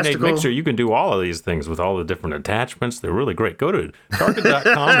got a KitchenAid testicle? mixer. You can do all of these things with all the different attachments. They're really great. Go to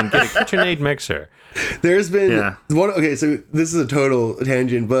Target.com and get a KitchenAid mixer. There's been Yeah. one. Okay, so this is a total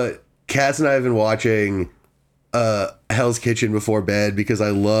tangent, but Cass and I have been watching Hell's Kitchen before bed because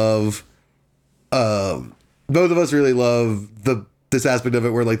I love Both of us really love this aspect of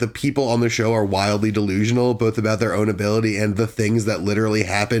it where like the people on the show are wildly delusional, both about their own ability and the things that literally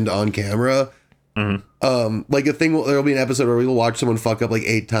happened on camera. Like there'll be an episode where we'll watch someone fuck up like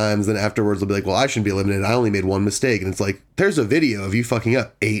 8 times, then afterwards they'll be like, well, I shouldn't be eliminated, I only made one mistake. And it's like, there's a video of you fucking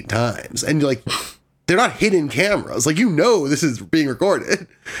up 8 times, and you're like, they're not hidden cameras, like, this is being recorded.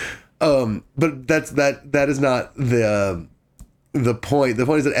 But that is not the point. The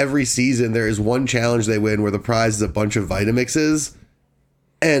point is that every season there is one challenge they win where the prize is a bunch of Vitamixes,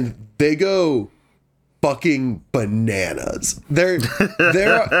 and they go fucking bananas. There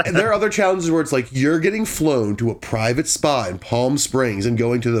are other challenges where it's like you're getting flown to a private spa in Palm Springs and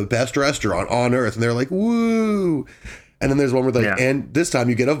going to the best restaurant on earth, and they're like, woo. And then there's one where like, and this time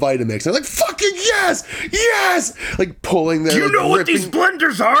you get a Vitamix. They're like, fucking yes, like pulling their. Do you like, know what these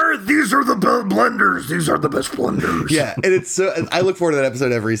blenders are? These are the blenders. These are the best blenders. Yeah, and it's so. I look forward to that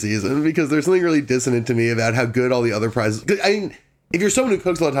episode every season because there's something really dissonant to me about how good all the other prizes. I mean, if you're someone who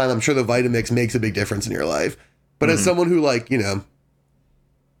cooks all the time, I'm sure the Vitamix makes a big difference in your life. But as someone who like,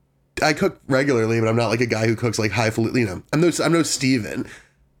 I cook regularly, but I'm not like a guy who cooks like highfalutin. I'm no Steven.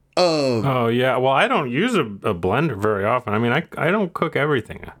 Oh yeah, well, I don't use a blender very often. I mean, I don't cook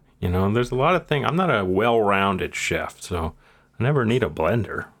everything. There's a lot of things. I'm not a well-rounded chef, so I never need a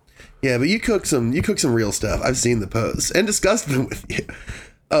blender. Yeah, but you cook some real stuff. I've seen the posts and discussed them with you.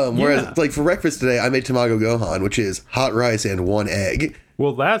 Whereas, like for breakfast today, I made tamago gohan, which is hot rice and 1 egg.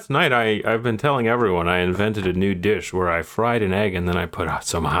 Well, last night I've been telling everyone I invented a new dish where I fried an egg and then I put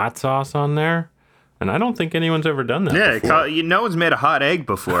some hot sauce on there. And I don't think anyone's ever done that before. No one's made a hot egg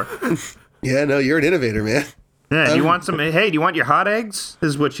before. Yeah, no, you're an innovator, man. Yeah, do you want some? Hey, do you want your hot eggs?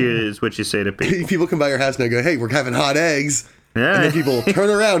 Is what you say to people. People come by your house and I go, hey, we're having hot eggs. Yeah. And then people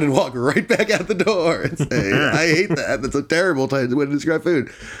turn around and walk right back out the door and say, I hate that. That's a terrible way to describe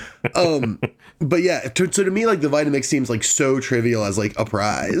food. But yeah, so to me, like the Vitamix seems like so trivial as like a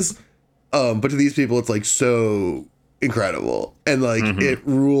prize. But to these people, it's like so incredible, and like it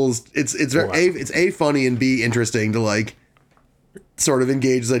rules. It's very it's A, funny, and B, interesting to like sort of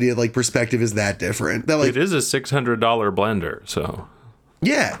engage the idea of like perspective is that different. That like it is a $600 blender, so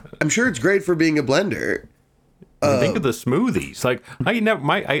yeah, I'm sure it's great for being a blender. Think of the smoothies. Like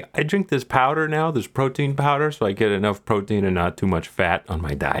I drink this powder now, this protein powder, so I get enough protein and not too much fat on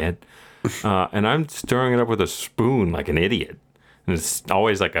my diet. And I'm stirring it up with a spoon like an idiot, and it's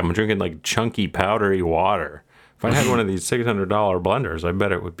always like I'm drinking like chunky powdery water. If I had one of these $600 blenders, I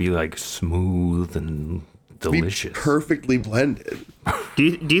bet it would be like smooth and delicious. Perfectly blended. Do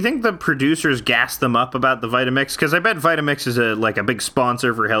you think the producers gas them up about the Vitamix? Because I bet Vitamix is a big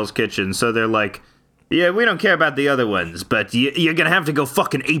sponsor for Hell's Kitchen, so they're like, yeah, we don't care about the other ones, but you're gonna have to go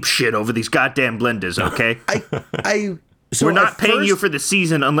fucking ape shit over these goddamn blenders, okay? So we're not paying you for the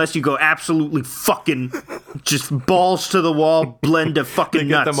season unless you go absolutely fucking just balls to the wall, blend of fucking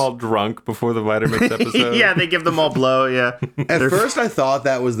nuts. Get them all drunk before the Vitamix episode. Yeah, they give them all blow, yeah. At first I thought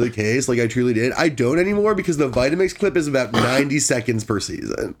that was the case, like I truly did. I don't anymore because the Vitamix clip is about 90 seconds per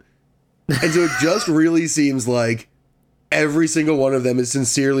season. And so it just really seems like every single one of them is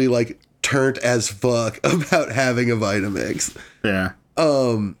sincerely like turnt as fuck about having a Vitamix. Yeah.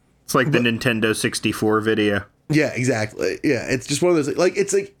 It's like the Nintendo 64 video. Yeah, exactly. Yeah, it's just one of those, like,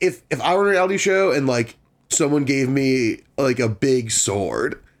 it's like if I were on a reality show and like someone gave me like a big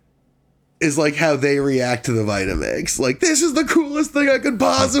sword, is like how they react to the Vitamix. Like, this is the coolest thing I could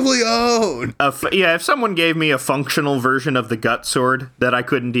possibly own. If someone gave me a functional version of the gut sword that I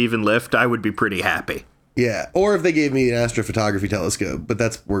couldn't even lift, I would be pretty happy. Yeah, or if they gave me an astrophotography telescope, but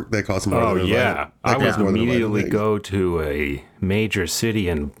that's work that costs more. Oh than yeah, I would immediately go to a major city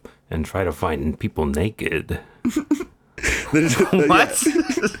and try to find people naked. What?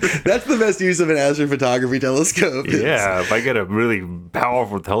 That's the best use of an astrophotography telescope. Yeah, if I get a really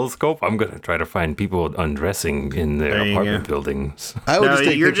powerful telescope, I'm going to try to find people undressing in their apartment buildings. I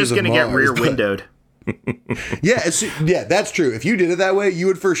would you're just going to get rear windowed. Yeah, that's true. If you did it that way, you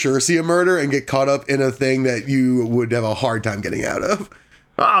would for sure see a murder and get caught up in a thing that you would have a hard time getting out of.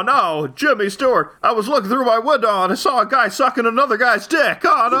 Oh no, Jimmy Stewart, I was looking through my window and I saw a guy sucking another guy's dick.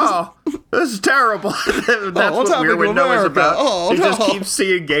 Oh no, this is terrible. That's what Rear Window is about. He just keeps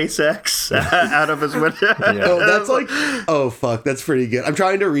seeing gay sex out of his window. Yeah. Oh, that's like, oh fuck, that's pretty good. I'm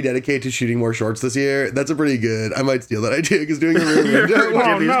trying to rededicate to shooting more shorts this year. That's a pretty good. I might steal that idea because doing a Rear Window.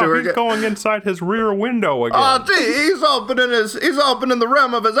 Oh no, he's going inside his rear window again. Oh gee, he's opening the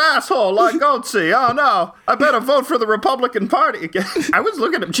rim of his asshole like Oatsy. Oh no, I better vote for the Republican Party again. I was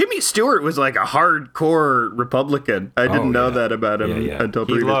looking at him. Jimmy Stewart was like a hardcore Republican. I didn't know that about him until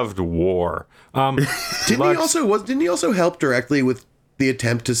he loved war. Didn't he also help directly with the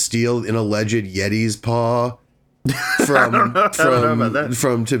attempt to steal an alleged Yeti's paw from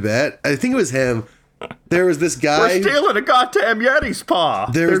from Tibet. I think it was him. There was this guy. We're stealing a goddamn Yeti's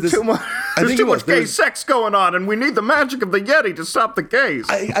paw. There's too much. There's too much gay sex going on, and we need the magic of the Yeti to stop the gays.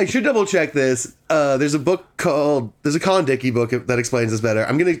 I should double check this. There's a Colin Dickey book that explains this better.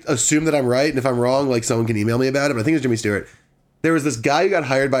 I'm gonna assume that I'm right, and if I'm wrong, like someone can email me about it. But I think it's Jimmy Stewart. There was this guy who got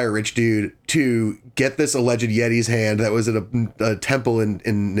hired by a rich dude to get this alleged Yeti's hand that was at a temple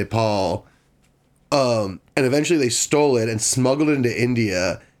in Nepal. And eventually they stole it and smuggled it into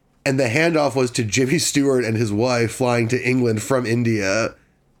India. And the handoff was to Jimmy Stewart and his wife flying to England from India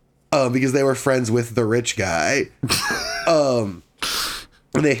because they were friends with the rich guy. And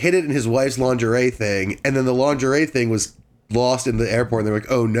they hid it in his wife's lingerie thing. And then the lingerie thing was lost in the airport. And they're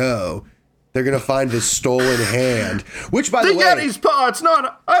like, oh no, they're going to find this stolen hand. Which, by the way... Yeti's paw, it's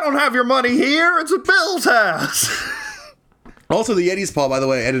not... I don't have your money here. It's a Bill's house. Also, the Yeti's paw, by the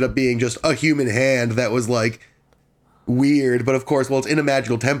way, ended up being just a human hand that was like... weird, but of course, well, it's in a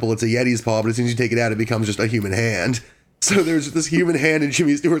magical temple, it's a Yeti's paw, but as soon as you take it out, it becomes just a human hand. So there's this human hand in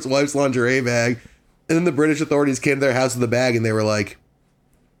Jimmy Stewart's wife's lingerie bag, and then the British authorities came to their house with the bag, and they were like,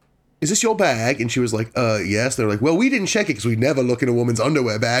 is this your bag? And she was like, yes. They're like, well, we didn't check it because we never look in a woman's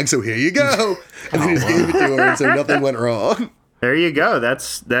underwear bag, so here you go. And they just gave it to her, and so nothing went wrong. There you go.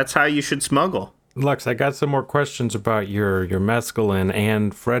 That's how you should smuggle. Lux, I got some more questions about your mescaline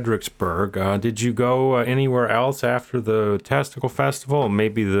and Fredericksburg. Did you go anywhere else after the Testicle Festival?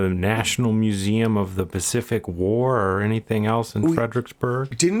 Maybe the National Museum of the Pacific War or anything else in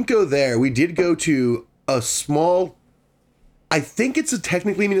Fredericksburg? Didn't go there. We did go to a small... I think it's a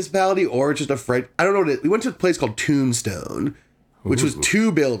technically municipality or it's just I don't know what it is. We went to a place called Tombstone, which was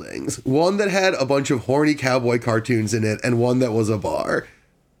 2 buildings. One that had a bunch of horny cowboy cartoons in it and one that was a bar.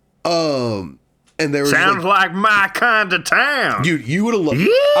 And there was sounds like my kind of town. Dude, you would have loved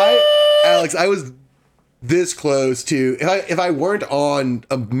Alex, I was this close to if I weren't on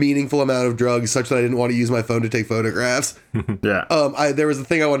a meaningful amount of drugs such that I didn't want to use my phone to take photographs. Yeah. There was a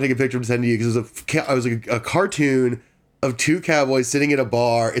thing I wanted to take a picture and send to you because it was a cartoon of 2 cowboys sitting at a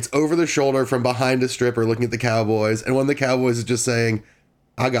bar. It's over the shoulder from behind a stripper looking at the cowboys, and one of the cowboys is just saying,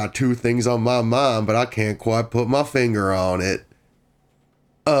 I got 2 things on my mind, but I can't quite put my finger on it.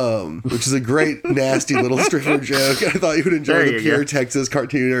 Which is a great, nasty little stripper joke. I thought you would enjoy the pure Texas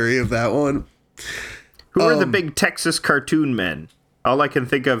cartoonery of that one. Who are the big Texas cartoon men? All I can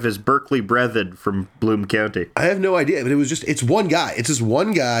think of is Berkeley Breathed from Bloom County. I have no idea, but it's one guy. It's just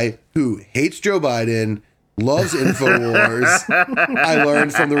one guy who hates Joe Biden, loves InfoWars. I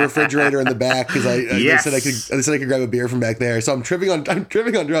learned from the refrigerator in the back because they said I could grab a beer from back there. So I'm tripping on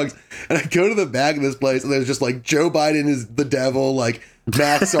drugs, and I go to the back of this place, and there's just like Joe Biden is the devil, like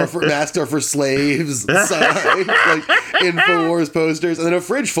masks are for slaves, sign, like InfoWars posters, and then a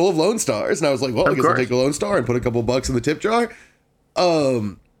fridge full of Lone Stars. And I was like, well, I guess I'll take the Lone Star and put a couple bucks in the tip jar.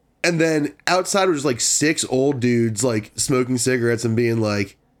 And then outside were just like 6 old dudes like smoking cigarettes and being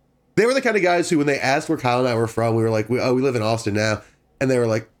like, they were the kind of guys who, when they asked where Kyle and I were from, we were like, we live in Austin now. And they were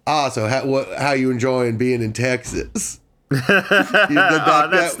like, so how you enjoying being in Texas?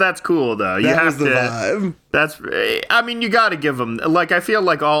 That's cool though. You have the vibe. I mean, you got to give them, like, I feel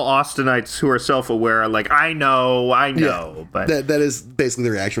like all Austinites who are self-aware are like, I know, yeah, but that is basically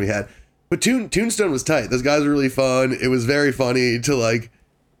the reaction we had. But Tombstone was tight. Those guys were really fun. It was very funny to like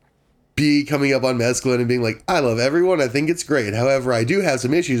be coming up on mescaline and being like, I love everyone. I think it's great. However, I do have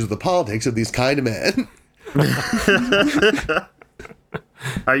some issues with the politics of these kind of men.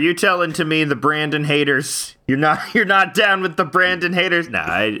 Are you telling to me the Brandon haters? You're not down with the Brandon haters? No,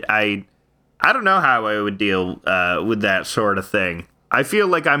 I don't know how I would deal with that sort of thing. I feel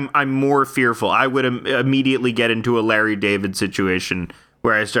like I'm more fearful. I would immediately get into a Larry David situation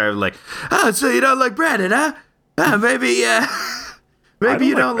where I started like, so you don't like Brandon, huh? Maybe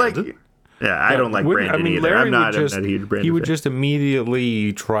you don't like. Yeah, I don't like Brandon either. Larry I'm not a huge Brandon fan. He would just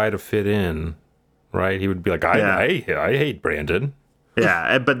immediately try to fit in, right? He would be like, I hate Brandon.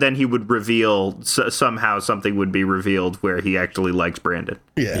 Yeah, but then he would reveal, somehow something would be revealed where he actually likes Brandon.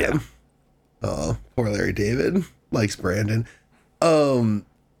 Yeah. Oh, poor Larry David likes Brandon. Man,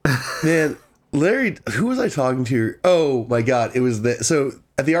 Larry, who was I talking to? Oh my God, it was so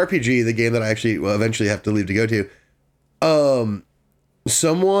at the RPG, the game that I actually eventually have to leave to go to,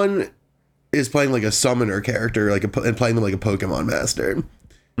 someone is playing like a summoner character, and playing them like a Pokemon master.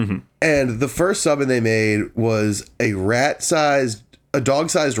 Mm-hmm. And the first summon they made was a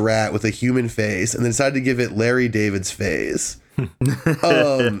dog-sized rat with a human face, and they decided to give it Larry David's face.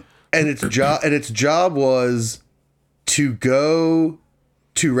 And its job was to go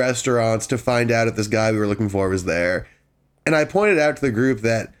to restaurants to find out if this guy we were looking for was there, And I pointed out to the group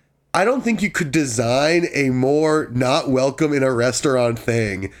that I don't think you could design a more not welcome in a restaurant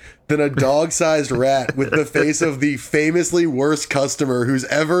thing than a dog-sized rat with the face of the famously worst customer who's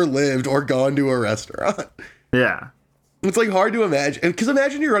ever lived or gone to a restaurant. Yeah. It's like hard to imagine. Because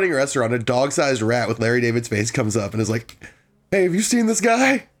imagine you're running a restaurant, a dog-sized rat with Larry David's face comes up and is like, hey, have you seen this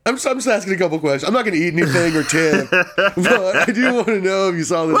guy? I'm just asking a couple questions. I'm not going to eat anything or tip, but I do want to know if you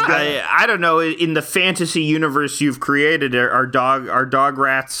saw this guy. I don't know. In the fantasy universe you've created, are dog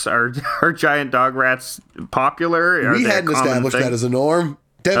rats, are giant dog rats popular? We hadn't established that as a norm.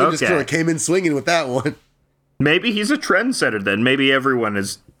 Devin just Okay. sort of came in swinging with that one. Maybe he's a trendsetter then. Maybe everyone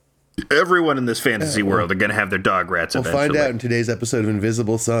in this fantasy world are going to have their dog rats We'll eventually. find out in today's episode of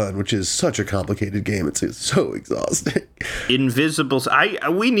Invisible Sun, which is such a complicated game. It's so exhausting. Invisible.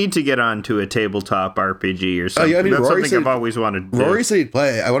 We need to get onto a tabletop RPG or something. yeah, I mean, That's Rory something said- I've always wanted to do. Rory said he'd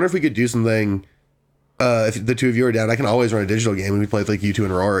play. I wonder if we could do something. If the two of you are down, I can always run a digital game and we play with like you two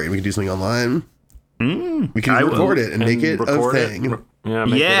and Rory and we can do something online. We can I will. record it and make it a record it. thing.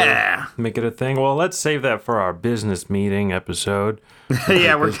 Yeah, make it a thing. Well, let's save that for our business meeting episode.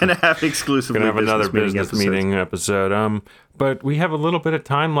 Yeah, we're going to have exclusively Gonna have another business episodes. meeting episode. But we have a little bit of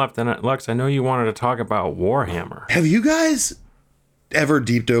time left, and Lux, I know you wanted to talk about Warhammer. Have you guys ever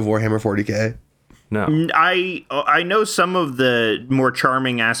deep dove Warhammer 40k? No, I know some of the more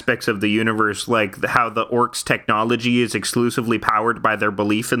charming aspects of the universe, like how the orcs' technology is exclusively powered by their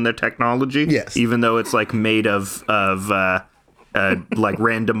belief in their technology. Yes. Even though it's like made of like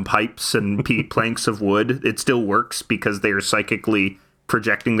random pipes and planks of wood, it still works because they are psychically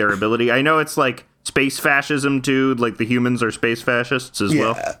projecting their ability. I know it's like space fascism too, like the humans are space fascists as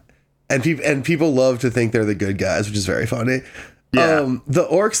well. And people love to think they're the good guys, which is very funny. Yeah. The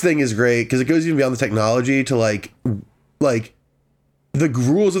orcs thing is great because it goes even beyond the technology to like the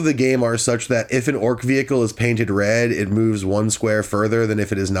rules of the game are such that if an orc vehicle is painted red, it moves one square further than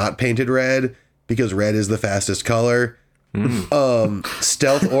if it is not painted red because red is the fastest color.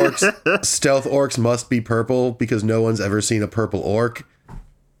 Stealth orcs must be purple because no one's ever seen a purple orc.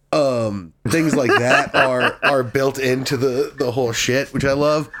 Things like that are built into the whole shit, which I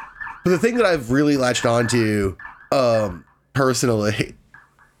love. But the thing that I've really latched onto, personally,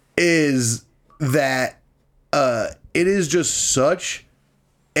 is that it is just such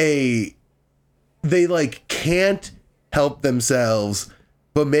a they like can't help themselves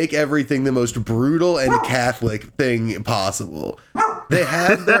but make everything the most brutal and Catholic thing possible. They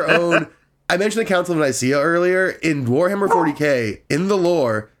have their own. I mentioned the Council of Nicaea earlier. In Warhammer 40k, in the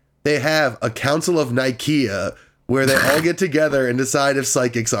lore, they have a Council of Nicaea where they all get together and decide if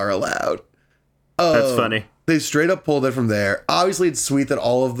psychics are allowed. That's funny. They straight up pulled it from there. Obviously, it's sweet that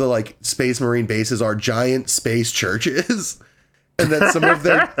all of the like Space Marine bases are giant space churches, and that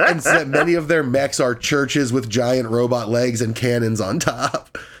that many of their mechs are churches with giant robot legs and cannons on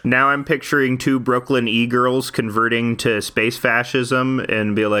top. Now I'm picturing two Brooklyn e-girls converting to space fascism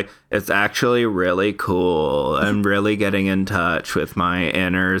and be like, it's actually really cool. I'm really getting in touch with my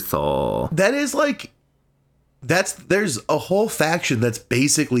inner soul. That is like, there's a whole faction that's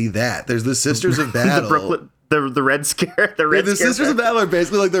basically that. There's the Sisters of Battle. The Red Scare. The Sisters of Battle are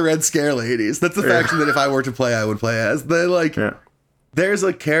basically like the Red Scare ladies. That's the faction that if I were to play, I would play as. They like. Yeah. There's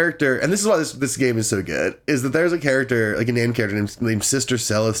a character, and this is why this game is so good, is that there's a character, like a named character named Sister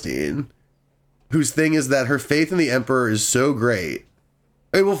Celestine, whose thing is that her faith in the Emperor is so great.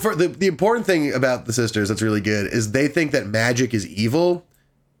 I mean, well, for the important thing about the sisters that's really good is they think that magic is evil,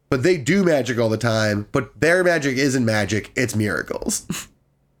 but they do magic all the time, but their magic isn't magic, it's miracles.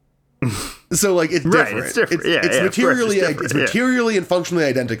 So, like, it's different. Right, it's different. It's materially and functionally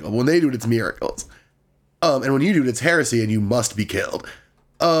identical. When they do it, it's miracles. And when you do it, it's heresy and you must be killed.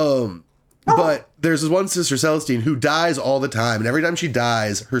 But there's this one Sister Celestine who dies all the time. And every time she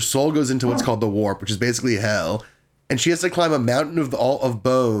dies, her soul goes into what's called the warp, which is basically hell. And she has to climb a mountain of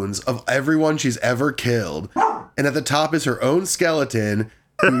bones of everyone she's ever killed. And at the top is her own skeleton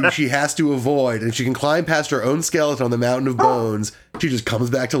who she has to avoid. And if she can climb past her own skeleton on the mountain of bones, she just comes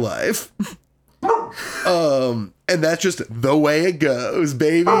back to life. And that's just the way it goes,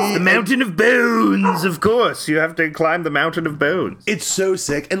 baby. The Mountain of Bones, of course. You have to climb the Mountain of Bones. It's so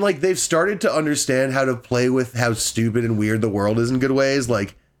sick. And like they've started to understand how to play with how stupid and weird the world is in good ways.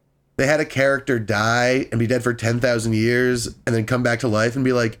 Like they had a character die and be dead for 10,000 years and then come back to life and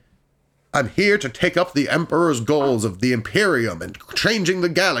be like, I'm here to take up the Emperor's goals of the Imperium and changing the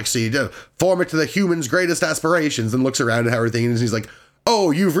galaxy to form it to the humans' greatest aspirations, and looks around at everything and he's like,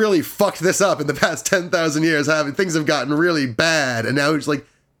 oh, you've really fucked this up in the past 10,000 years, haven't things have gotten really bad. And now he's like,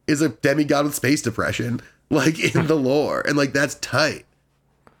 is a demigod with space depression, like in the lore. And like, that's tight.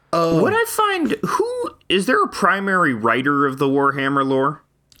 What I find, is there a primary writer of the Warhammer lore?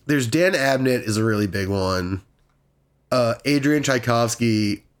 There's Dan Abnett is a really big one. Adrian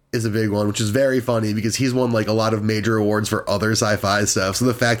Tchaikovsky is a big one, which is very funny because he's won like a lot of major awards for other sci-fi stuff. So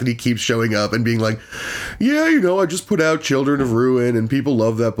the fact that he keeps showing up and being like, yeah, I just put out Children of Ruin and people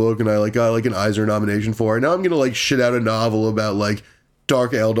love that book and I got like an Eisner nomination for it. Now I'm gonna like shit out a novel about like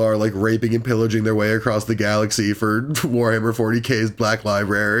Dark Eldar like raping and pillaging their way across the galaxy for Warhammer 40K's Black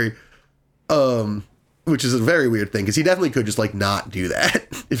Library. Which is a very weird thing because he definitely could just like not do that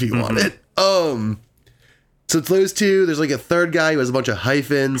if he wanted. So it's those two. There's like a third guy who has a bunch of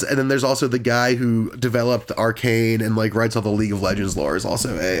hyphens, and then there's also the guy who developed Arcane and like writes all the League of Legends lore is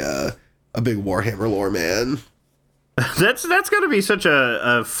also a big Warhammer lore man. That's got to be such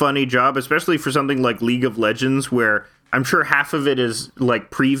a funny job, especially for something like League of Legends, where I'm sure half of it is like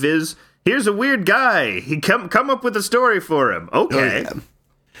previs. Here's a weird guy. He come up with a story for him. Okay.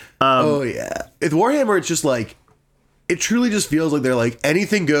 Oh yeah. With Warhammer, it's just like, it truly just feels like they're like,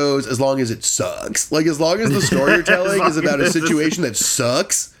 anything goes as long as it sucks. Like, as long as the story you're telling is about a situation that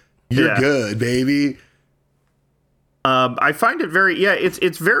sucks, you're good, baby. I find it very,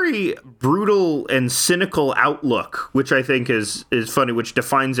 it's very brutal and cynical outlook, which I think is funny, which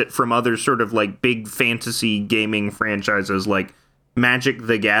defines it from other sort of like big fantasy gaming franchises like Magic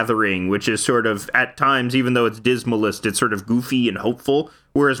the Gathering, which is sort of, at times, even though it's dismalist, it's sort of goofy and hopeful,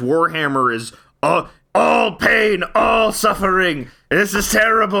 whereas Warhammer is, all pain, all suffering. This is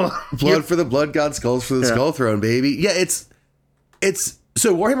terrible. Blood for the Blood God, skulls for the Skull Throne, baby. Yeah, it's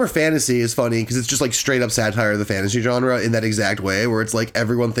so Warhammer Fantasy is funny because it's just like straight up satire of the fantasy genre in that exact way, where it's like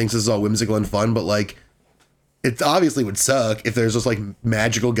everyone thinks this is all whimsical and fun, but like it obviously would suck if there's just like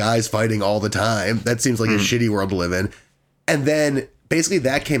magical guys fighting all the time. That seems like a shitty world to live in. And then basically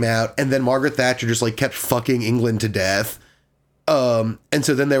that came out, and then Margaret Thatcher just like kept fucking England to death. And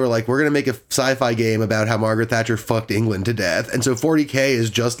so then they were like, we're going to make a sci-fi game about how Margaret Thatcher fucked England to death. And so 40K is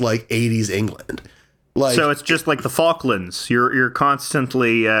just like 80s England. Like, so it's just like the Falklands. You're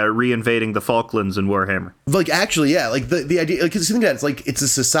constantly reinvading the Falklands in Warhammer. Like, actually, yeah. Like the idea, like, think that it's like, it's a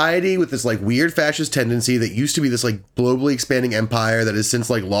society with this like weird fascist tendency that used to be this like globally expanding empire that has since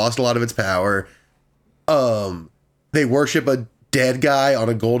like lost a lot of its power. They worship a dead guy on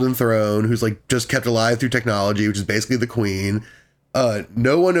a golden throne who's like just kept alive through technology, which is basically the queen.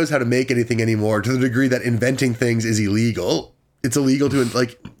 No one knows how to make anything anymore, to the degree that inventing things is illegal. It's illegal to,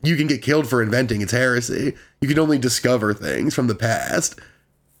 like, you can get killed for inventing. It's heresy. You can only discover things from the past.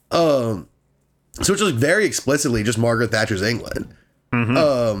 So it's just very explicitly just Margaret Thatcher's England.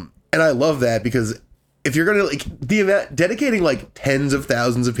 And I love that because if you're going to like dedicating like tens of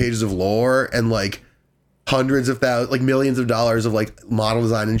thousands of pages of lore and like hundreds of thousands, like millions of dollars of like model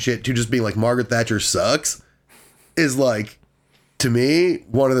design and shit to just being like Margaret Thatcher sucks is like, to me,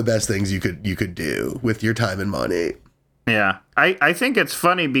 one of the best things you could do with your time and money. Yeah, I think it's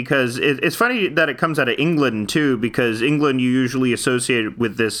funny because it's funny that it comes out of England too, because England you usually associate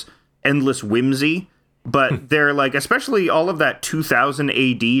with this endless whimsy, but they're like, especially all of that 2000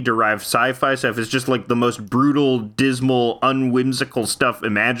 AD derived sci-fi stuff is just like the most brutal, dismal, unwhimsical stuff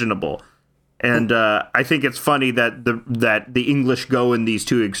imaginable. And I think it's funny that the English go in these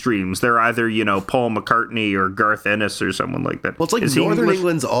two extremes. They're either, Paul McCartney or Garth Ennis or someone like that. Well, it's like Northern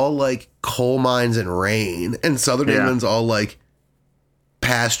England's all like coal mines and rain, and Southern England's all like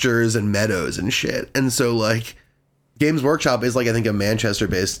pastures and meadows and shit. And so like Games Workshop is like, I think, a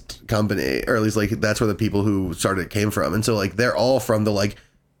Manchester-based company, or at least like that's where the people who started it came from. And so like they're all from the like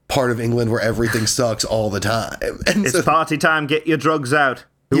part of England where everything sucks all the time. And it's party time. Get your drugs out.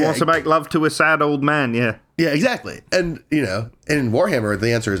 Who wants to make love to a sad old man? Yeah. Yeah, exactly. And, and in Warhammer,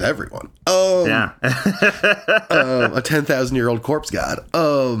 the answer is everyone. Yeah. A 10,000-year-old corpse god.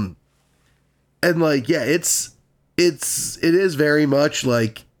 And like, yeah, it is very much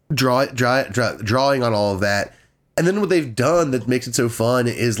like drawing on all of that. And then what they've done that makes it so fun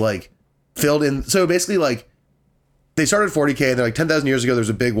is like filled in. So basically like they started 40K and they're like 10,000 years ago, there's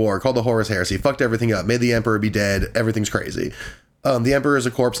a big war called the Horus Heresy. Fucked everything up. Made the emperor be dead. Everything's crazy. The emperor is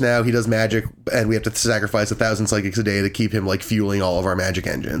a corpse now. He does magic, and we have to sacrifice 1,000 psychics a day to keep him like fueling all of our magic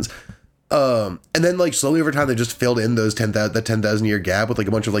engines. And then like slowly over time, they just filled in those 10,000 year gap with like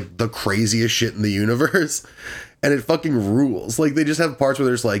a bunch of like the craziest shit in the universe, and it fucking rules. Like they just have parts where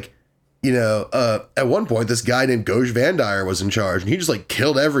there's like, at one point this guy named Goj Vandire was in charge, and he just like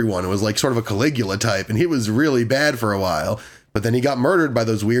killed everyone. It was like sort of a Caligula type, and he was really bad for a while. But then he got murdered by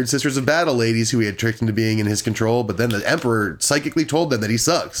those weird Sisters of Battle ladies who he had tricked into being in his control. But then the emperor psychically told them that he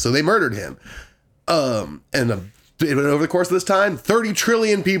sucks, so they murdered him. And over the course of this time, 30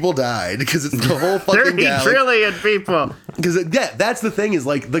 trillion people died because it's the whole fucking 30 galaxy. trillion people. Because yeah, that's the thing is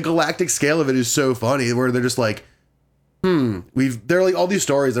like the galactic scale of it is so funny where they're just like, there are like all these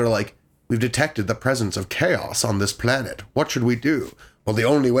stories that are like, we've detected the presence of chaos on this planet. What should we do? Well, the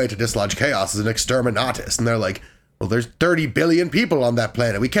only way to dislodge chaos is an exterminatus. And they're like, well, there's 30 billion people on that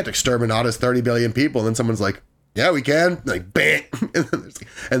planet. We can't exterminatus 30 billion people. And then someone's like, yeah, we can. Like, bang.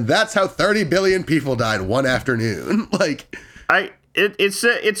 And that's how 30 billion people died one afternoon. Like, it's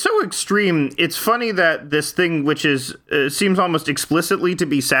so extreme. It's funny that this thing, which is seems almost explicitly to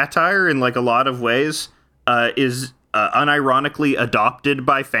be satire in like a lot of ways, is unironically adopted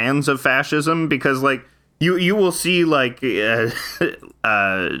by fans of fascism, because like you will see like the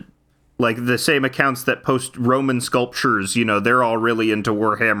same accounts that post Roman sculptures, you know, they're all really into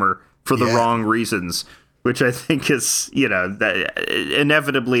Warhammer for the wrong reasons, which I think is, you know, that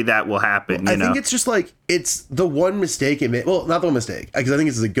inevitably that will happen. I think it's just like, it's the one mistake it made. Well, not the one mistake, because I think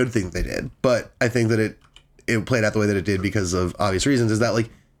it's a good thing that they did, but I think that it played out the way that it did because of obvious reasons, is that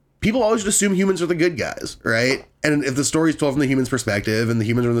like people always just assume humans are the good guys, right? And if the story's told from the human's perspective and the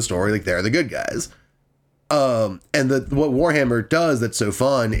humans are in the story, like they're the good guys. And what Warhammer does that's so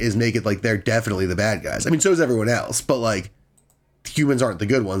fun is make it like they're definitely the bad guys. I mean, so is everyone else, but like humans aren't the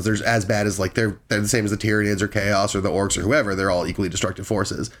good ones. They're as bad as like they're the same as the Tyranids or Chaos or the Orcs or whoever. They're all equally destructive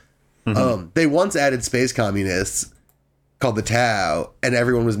forces. They once added space communists called the Tau, and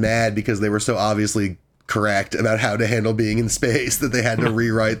everyone was mad because they were so obviously correct about how to handle being in space that they had to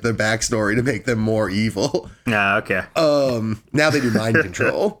rewrite the backstory to make them more evil. Okay. Now they do mind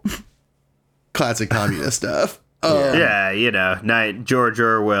control. Classic communist stuff. Yeah, you know, George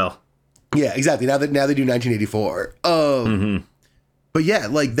Orwell. Yeah, exactly. Now they do 1984. But yeah,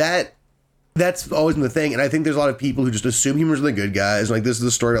 like that's always been the thing. And I think there's a lot of people who just assume humans are the good guys. Like, this is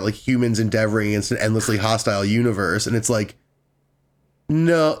a story about like humans endeavoring against an endlessly hostile universe. And it's like,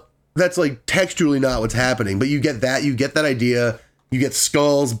 no, that's like textually not what's happening. But you get that idea. You get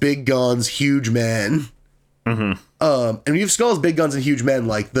skulls, big guns, huge men. And when you have skulls, big guns, and huge men,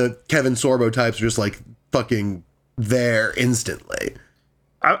 like the Kevin Sorbo types are just like fucking there instantly.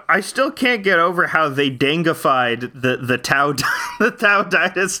 I still can't get over how they dangified the Tao the Tao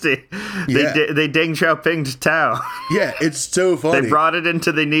dynasty. Yeah. They Deng Xiaoping'd Tao. Yeah, it's so funny. They brought it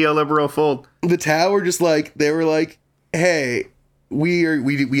into the neoliberal fold. The Tao were just like, they were like, hey, we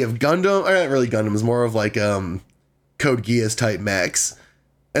have Gundam, or not really Gundams, more of like Code Geass type mechs.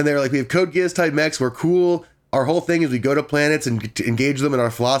 And they were like, we have Code Geass type mechs, we're cool. Our whole thing is we go to planets and engage them in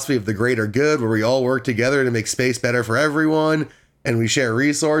our philosophy of the greater good, where we all work together to make space better for everyone, and we share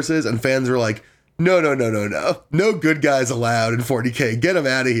resources. And fans were like, no. No good guys allowed in 40K. Get them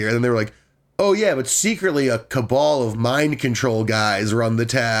out of here. And then they were like, oh yeah, but secretly a cabal of mind control guys run the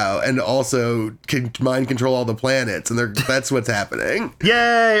Tau and also can mind control all the planets. And that's what's happening.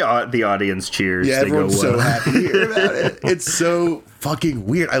 Yay! The audience cheers. Yeah, everyone's so happy to hear about it. It's so fucking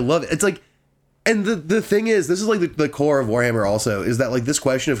weird. I love it. It's like, and the thing is, this is like the core of Warhammer also, is that like this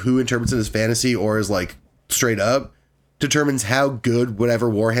question of who interprets it as fantasy or as like straight up determines how good whatever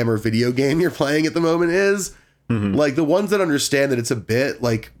Warhammer video game you're playing at the moment is. Like the ones that understand that it's a bit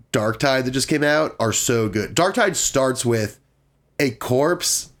like Darktide that just came out are so good. Darktide starts with a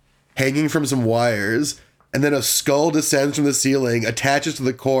corpse hanging from some wires, and then a skull descends from the ceiling, attaches to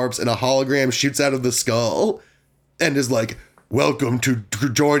the corpse, and a hologram shoots out of the skull and is like, welcome to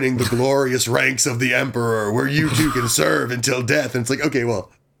joining the glorious ranks of the Emperor, where you two can serve until death. And it's like, okay,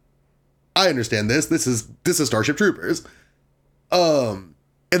 well, I understand this. This is Starship Troopers.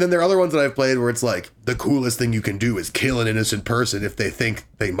 And then there are other ones that I've played where it's like, the coolest thing you can do is kill an innocent person if they think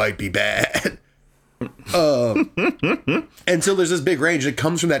they might be bad. And so there's this big range. It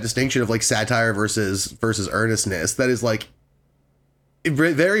comes from that distinction of like satire versus earnestness. That is like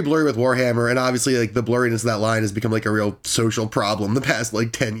very blurry with Warhammer. And obviously like the blurriness of that line has become like a real social problem the past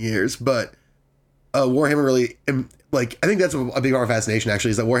like 10 years. But Warhammer really, like, I think that's a big part of fascination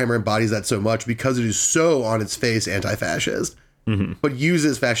actually, is that Warhammer embodies that so much because it is so on its face anti-fascist. But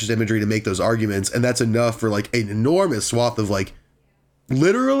uses fascist imagery to make those arguments, and that's enough for like an enormous swath of like,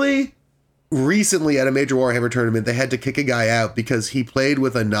 literally recently at a major Warhammer tournament they had to kick a guy out because he played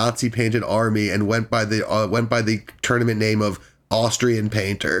with a Nazi painted army and went by the tournament name of Austrian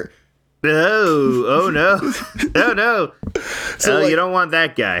Painter. Oh no. Oh no. So like, you don't want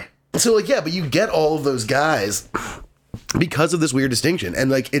that guy. So like, yeah, but you get all of those guys because of this weird distinction, and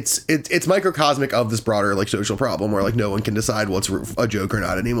like it's microcosmic of this broader like social problem where like no one can decide what's a joke or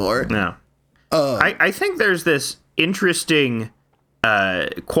not anymore. No. I think there's this interesting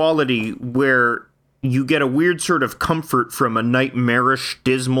quality where you get a weird sort of comfort from a nightmarish,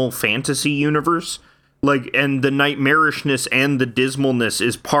 dismal fantasy universe and the nightmarishness and the dismalness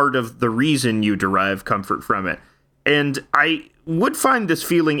is part of the reason you derive comfort from it. And I would find this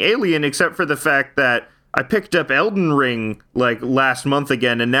feeling alien, except for the fact that I picked up Elden Ring like last month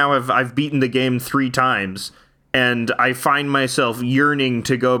again, and now I've beaten the game 3 times, and I find myself yearning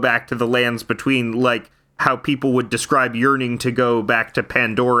to go back to the lands between, like how people would describe yearning to go back to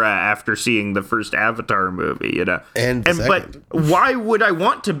Pandora after seeing the first Avatar movie, you know. But why would I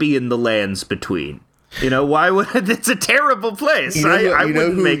want to be in the lands between? You know, why would it's a terrible place? I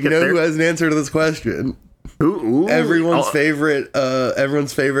wouldn't make it there. You know who has an answer to this question? Ooh. Everyone's favorite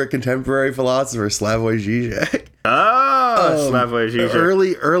contemporary philosopher, Slavoj Žižek. Slavoj Žižek.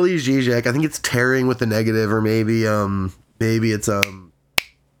 Early Žižek. I think it's Tearing with the Negative, or maybe it's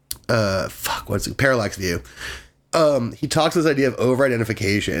what's it? Parallax View. He talks this idea of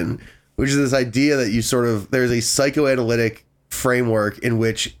over-identification, which is this idea that there's a psychoanalytic framework in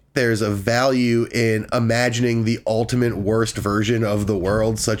which there's a value in imagining the ultimate worst version of the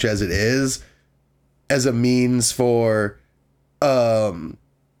world, such as it is, as a means for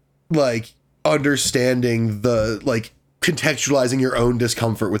understanding contextualizing your own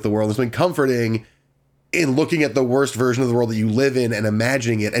discomfort with the world. It's been comforting in looking at the worst version of the world that you live in and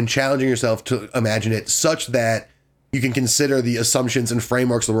imagining it and challenging yourself to imagine it such that you can consider the assumptions and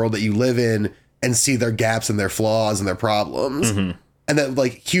frameworks of the world that you live in and see their gaps and their flaws and their problems. Mm-hmm. And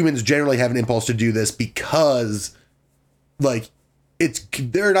that humans generally have an impulse to do this because they're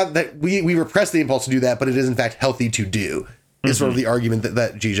not that we repress the impulse to do that, but it is in fact healthy to do. Is sort of the argument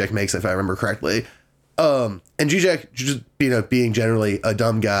that Žižek makes, if I remember correctly. And Žižek, just being generally a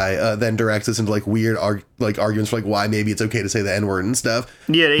dumb guy, then directs us into weird arguments for why maybe it's okay to say the N-word and stuff.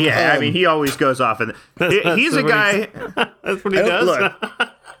 Yeah. I mean, he always goes off, and he's a guy. That's what he does. Look,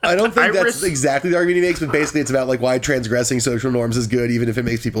 I don't think that's exactly the argument he makes, but basically it's about why transgressing social norms is good, even if it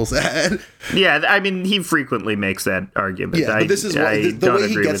makes people sad. Yeah, I mean, he frequently makes that argument. Yeah, but this is the way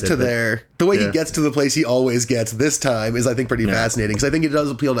he gets to there. The way he gets to the place he always gets this time is, I think, pretty fascinating, because I think it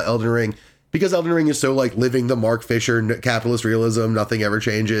does appeal to Elden Ring, because Elden Ring is so living the Mark Fisher capitalist realism. Nothing ever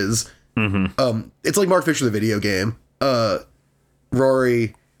changes. Mm-hmm. It's like Mark Fisher the video game.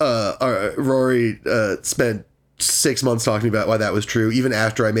 Rory spent 6 months talking about why that was true, even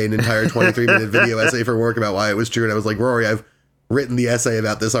after I made an entire 23-minute video essay for work about why it was true. And I was like, Rory, I've written the essay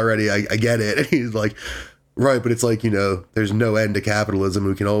about this already. I get it. And he's like, right, but it's there's no end to capitalism.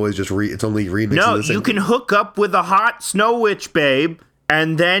 We can always just it's only remixing. No, you can hook up with a hot snow witch babe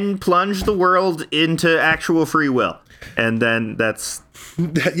and then plunge the world into actual free will. And then that's...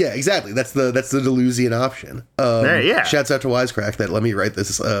 Yeah, exactly. That's the Deleuzian option. Shouts out to Wisecrack that let me write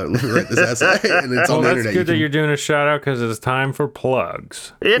this essay, and it's on the internet. That's good that you're doing a shout out, because it's time for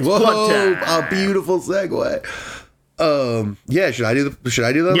plugs. It's plug time. A beautiful segue. Should I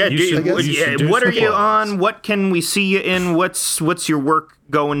do them? Yeah, what are you on? What can we see you in? What's your work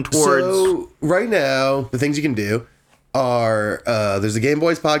going towards? So right now, the things you can do are there's a Game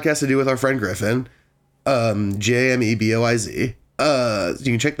Boys podcast to do with our friend Griffin, JMEBOIZ. You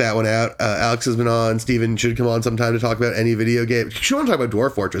can check that one out. Alex has been on. Steven should come on sometime to talk about any video game. You should want to talk about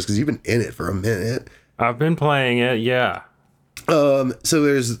Dwarf Fortress, because you've been in it for a minute. I've been playing it, yeah. So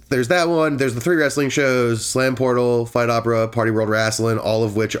there's that one. There's the 3 wrestling shows: Slam Portal, Fight Opera, Party World Wrestling, all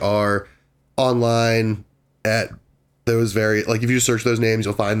of which are online at those if you search those names,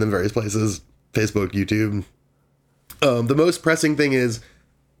 you'll find them various places: Facebook, YouTube. The most pressing thing is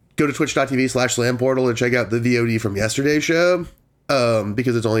go to twitch.tv/slamportal and check out the VOD from yesterday's show,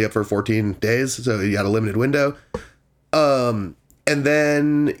 because it's only up for 14 days, so you got a limited window. And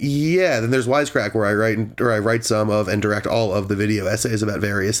then there's Wisecrack, where I write some of and direct all of the video essays about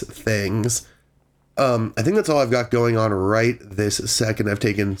various things. I think that's all I've got going on right this second. I've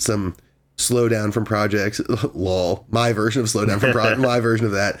taken some slowdown from projects. Lol, my version of slowdown from my version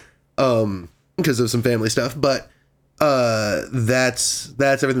of that, because of some family stuff, but that's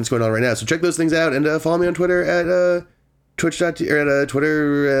everything that's going on right now. So check those things out, and follow me on Twitter at Twitter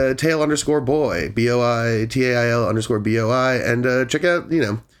tail_boy, BOITAIL_BOI, and check out,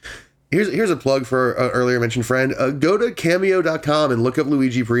 here's a plug for an earlier mentioned friend. Go to cameo.com and look up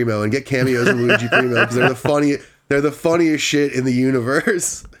Luigi Primo and get cameos of Luigi Primo, because they're the funniest shit in the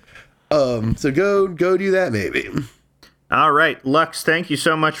universe. So go do that maybe. All right, Lux, thank you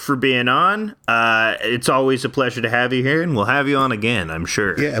so much for being on. It's always a pleasure to have you here, and we'll have you on again, I'm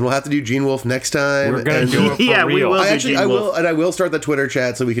sure. Yeah, and we'll have to do Gene Wolf next time. We're going to do it for real. We will. I will start the Twitter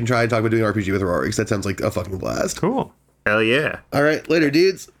chat so we can try and talk about doing RPG with Rory, because that sounds like a fucking blast. Cool. Hell yeah. All right, later,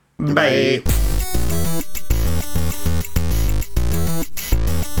 dudes. Bye.